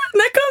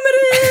 när kommer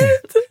det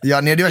hit?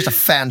 Ja, ni hade ju värsta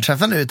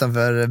fanträffen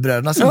utanför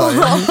bröderna som dag.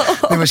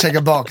 Ni var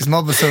käka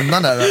bakismat på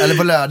söndagen där, eller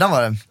på lördagen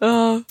var det.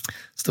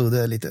 Stod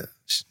det lite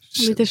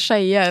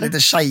tjejer.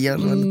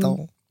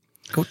 Lite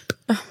kort.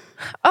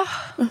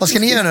 Vad ska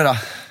ni göra nu då?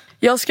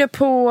 Jag ska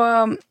på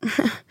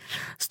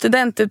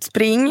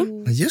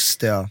studentutspring. Just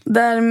det, ja.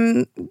 Där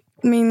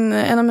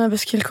en av mina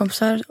bästa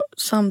killkompisar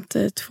samt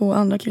 2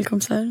 andra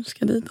killkompisar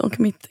ska dit. Och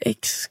mitt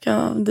ex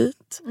ska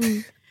dit.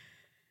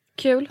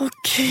 Kul.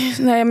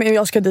 Nej, men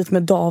jag ska dit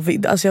med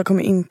David. Alltså jag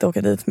kommer inte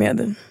åka dit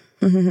med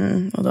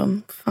och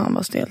de, fan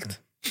vad stelt.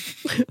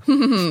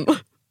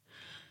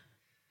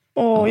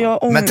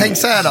 Men tänk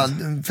så här då,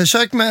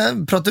 försök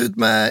prata ut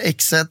med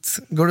exet.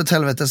 Går du till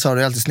helvete så har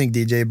du alltid snygg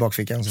DJ i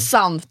bakfickan så.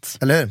 Sant.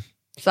 Eller hur?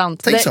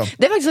 Sant. Tänk så.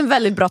 Det är faktiskt en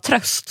väldigt bra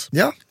tröst.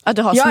 Ja. Att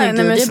du har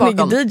snygg DJ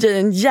bakom. Snygg DJ är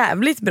en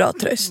jävligt bra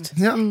tröst.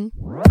 Ja.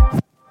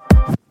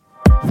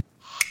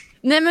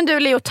 Nej men du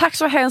Leo, tack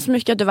så hemskt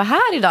mycket att du var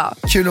här idag.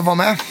 Kul att vara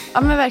med.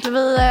 Ja men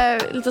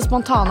verkligen, lite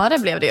spontanare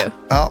blev det ju.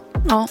 Ja.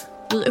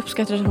 Vi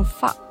uppskattar det som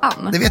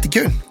fan. Det var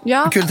jättekul.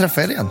 Ja. Kul att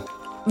träffa er igen.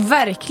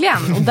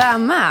 Verkligen, och där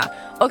med.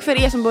 Och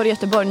för er som bor i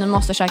Göteborg, ni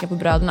måste käka på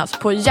Brödernas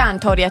på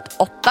Järntorget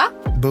 8.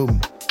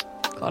 Boom.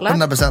 Kolla.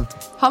 100%.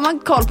 Har man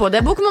koll på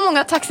det bokar man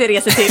många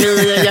taxiresor till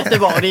i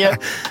Göteborg.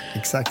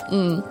 Exakt.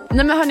 Nej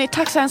men hörni,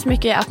 tack så hemskt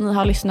mycket att ni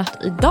har lyssnat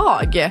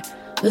idag.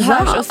 Vi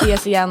hörs och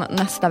ses igen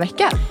nästa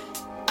vecka.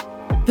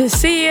 Vi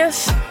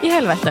ses i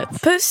helvetet.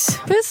 Puss.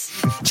 Puss.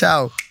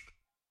 Ciao.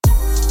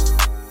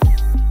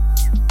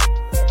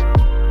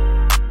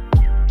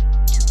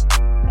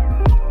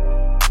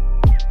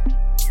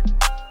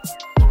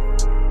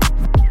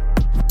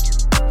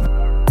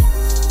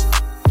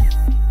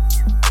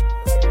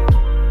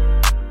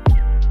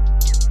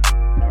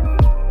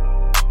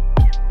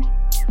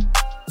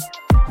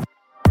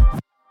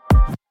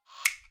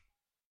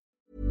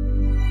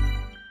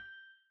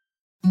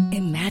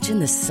 Imagine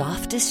the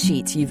softest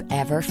sheets you've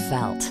ever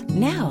felt.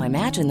 Now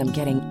imagine them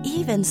getting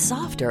even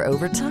softer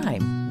over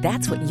time.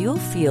 That's what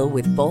you'll feel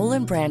with Boll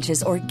 &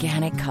 Branch's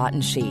organic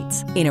cotton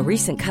sheets. In a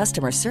recent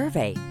customer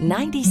survey,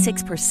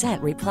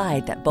 96%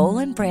 replied that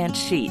Boll & Branch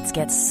sheets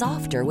get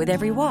softer with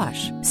every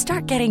wash.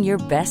 Start getting your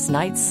best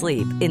night's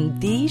sleep in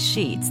these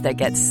sheets that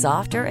get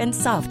softer and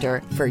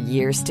softer for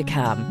years to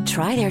come.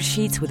 Try their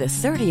sheets with a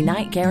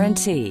 30-night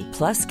guarantee.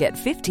 Plus, get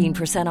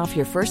 15% off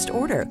your first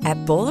order at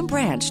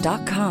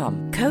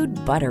bollandbranch.com. Code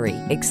BUTTERY.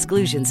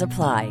 Exclusions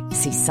apply.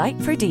 See site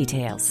for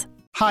details.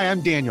 Hi,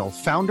 I'm Daniel,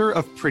 founder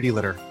of Pretty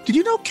Litter. Did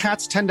you know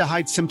cats tend to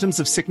hide symptoms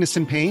of sickness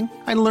and pain?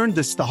 I learned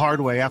this the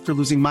hard way after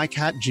losing my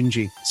cat,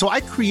 Gingy. So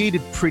I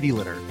created Pretty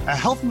Litter, a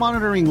health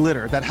monitoring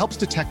litter that helps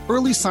detect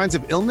early signs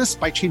of illness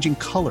by changing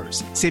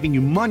colors, saving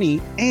you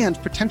money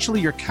and potentially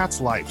your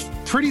cat's life.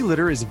 Pretty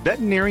Litter is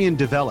veterinarian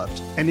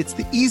developed, and it's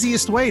the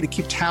easiest way to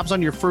keep tabs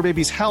on your fur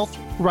baby's health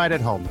right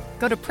at home.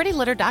 Go to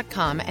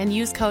prettylitter.com and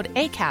use code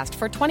ACAST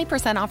for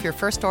 20% off your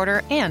first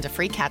order and a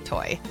free cat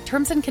toy.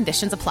 Terms and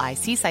conditions apply.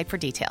 See site for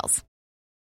details.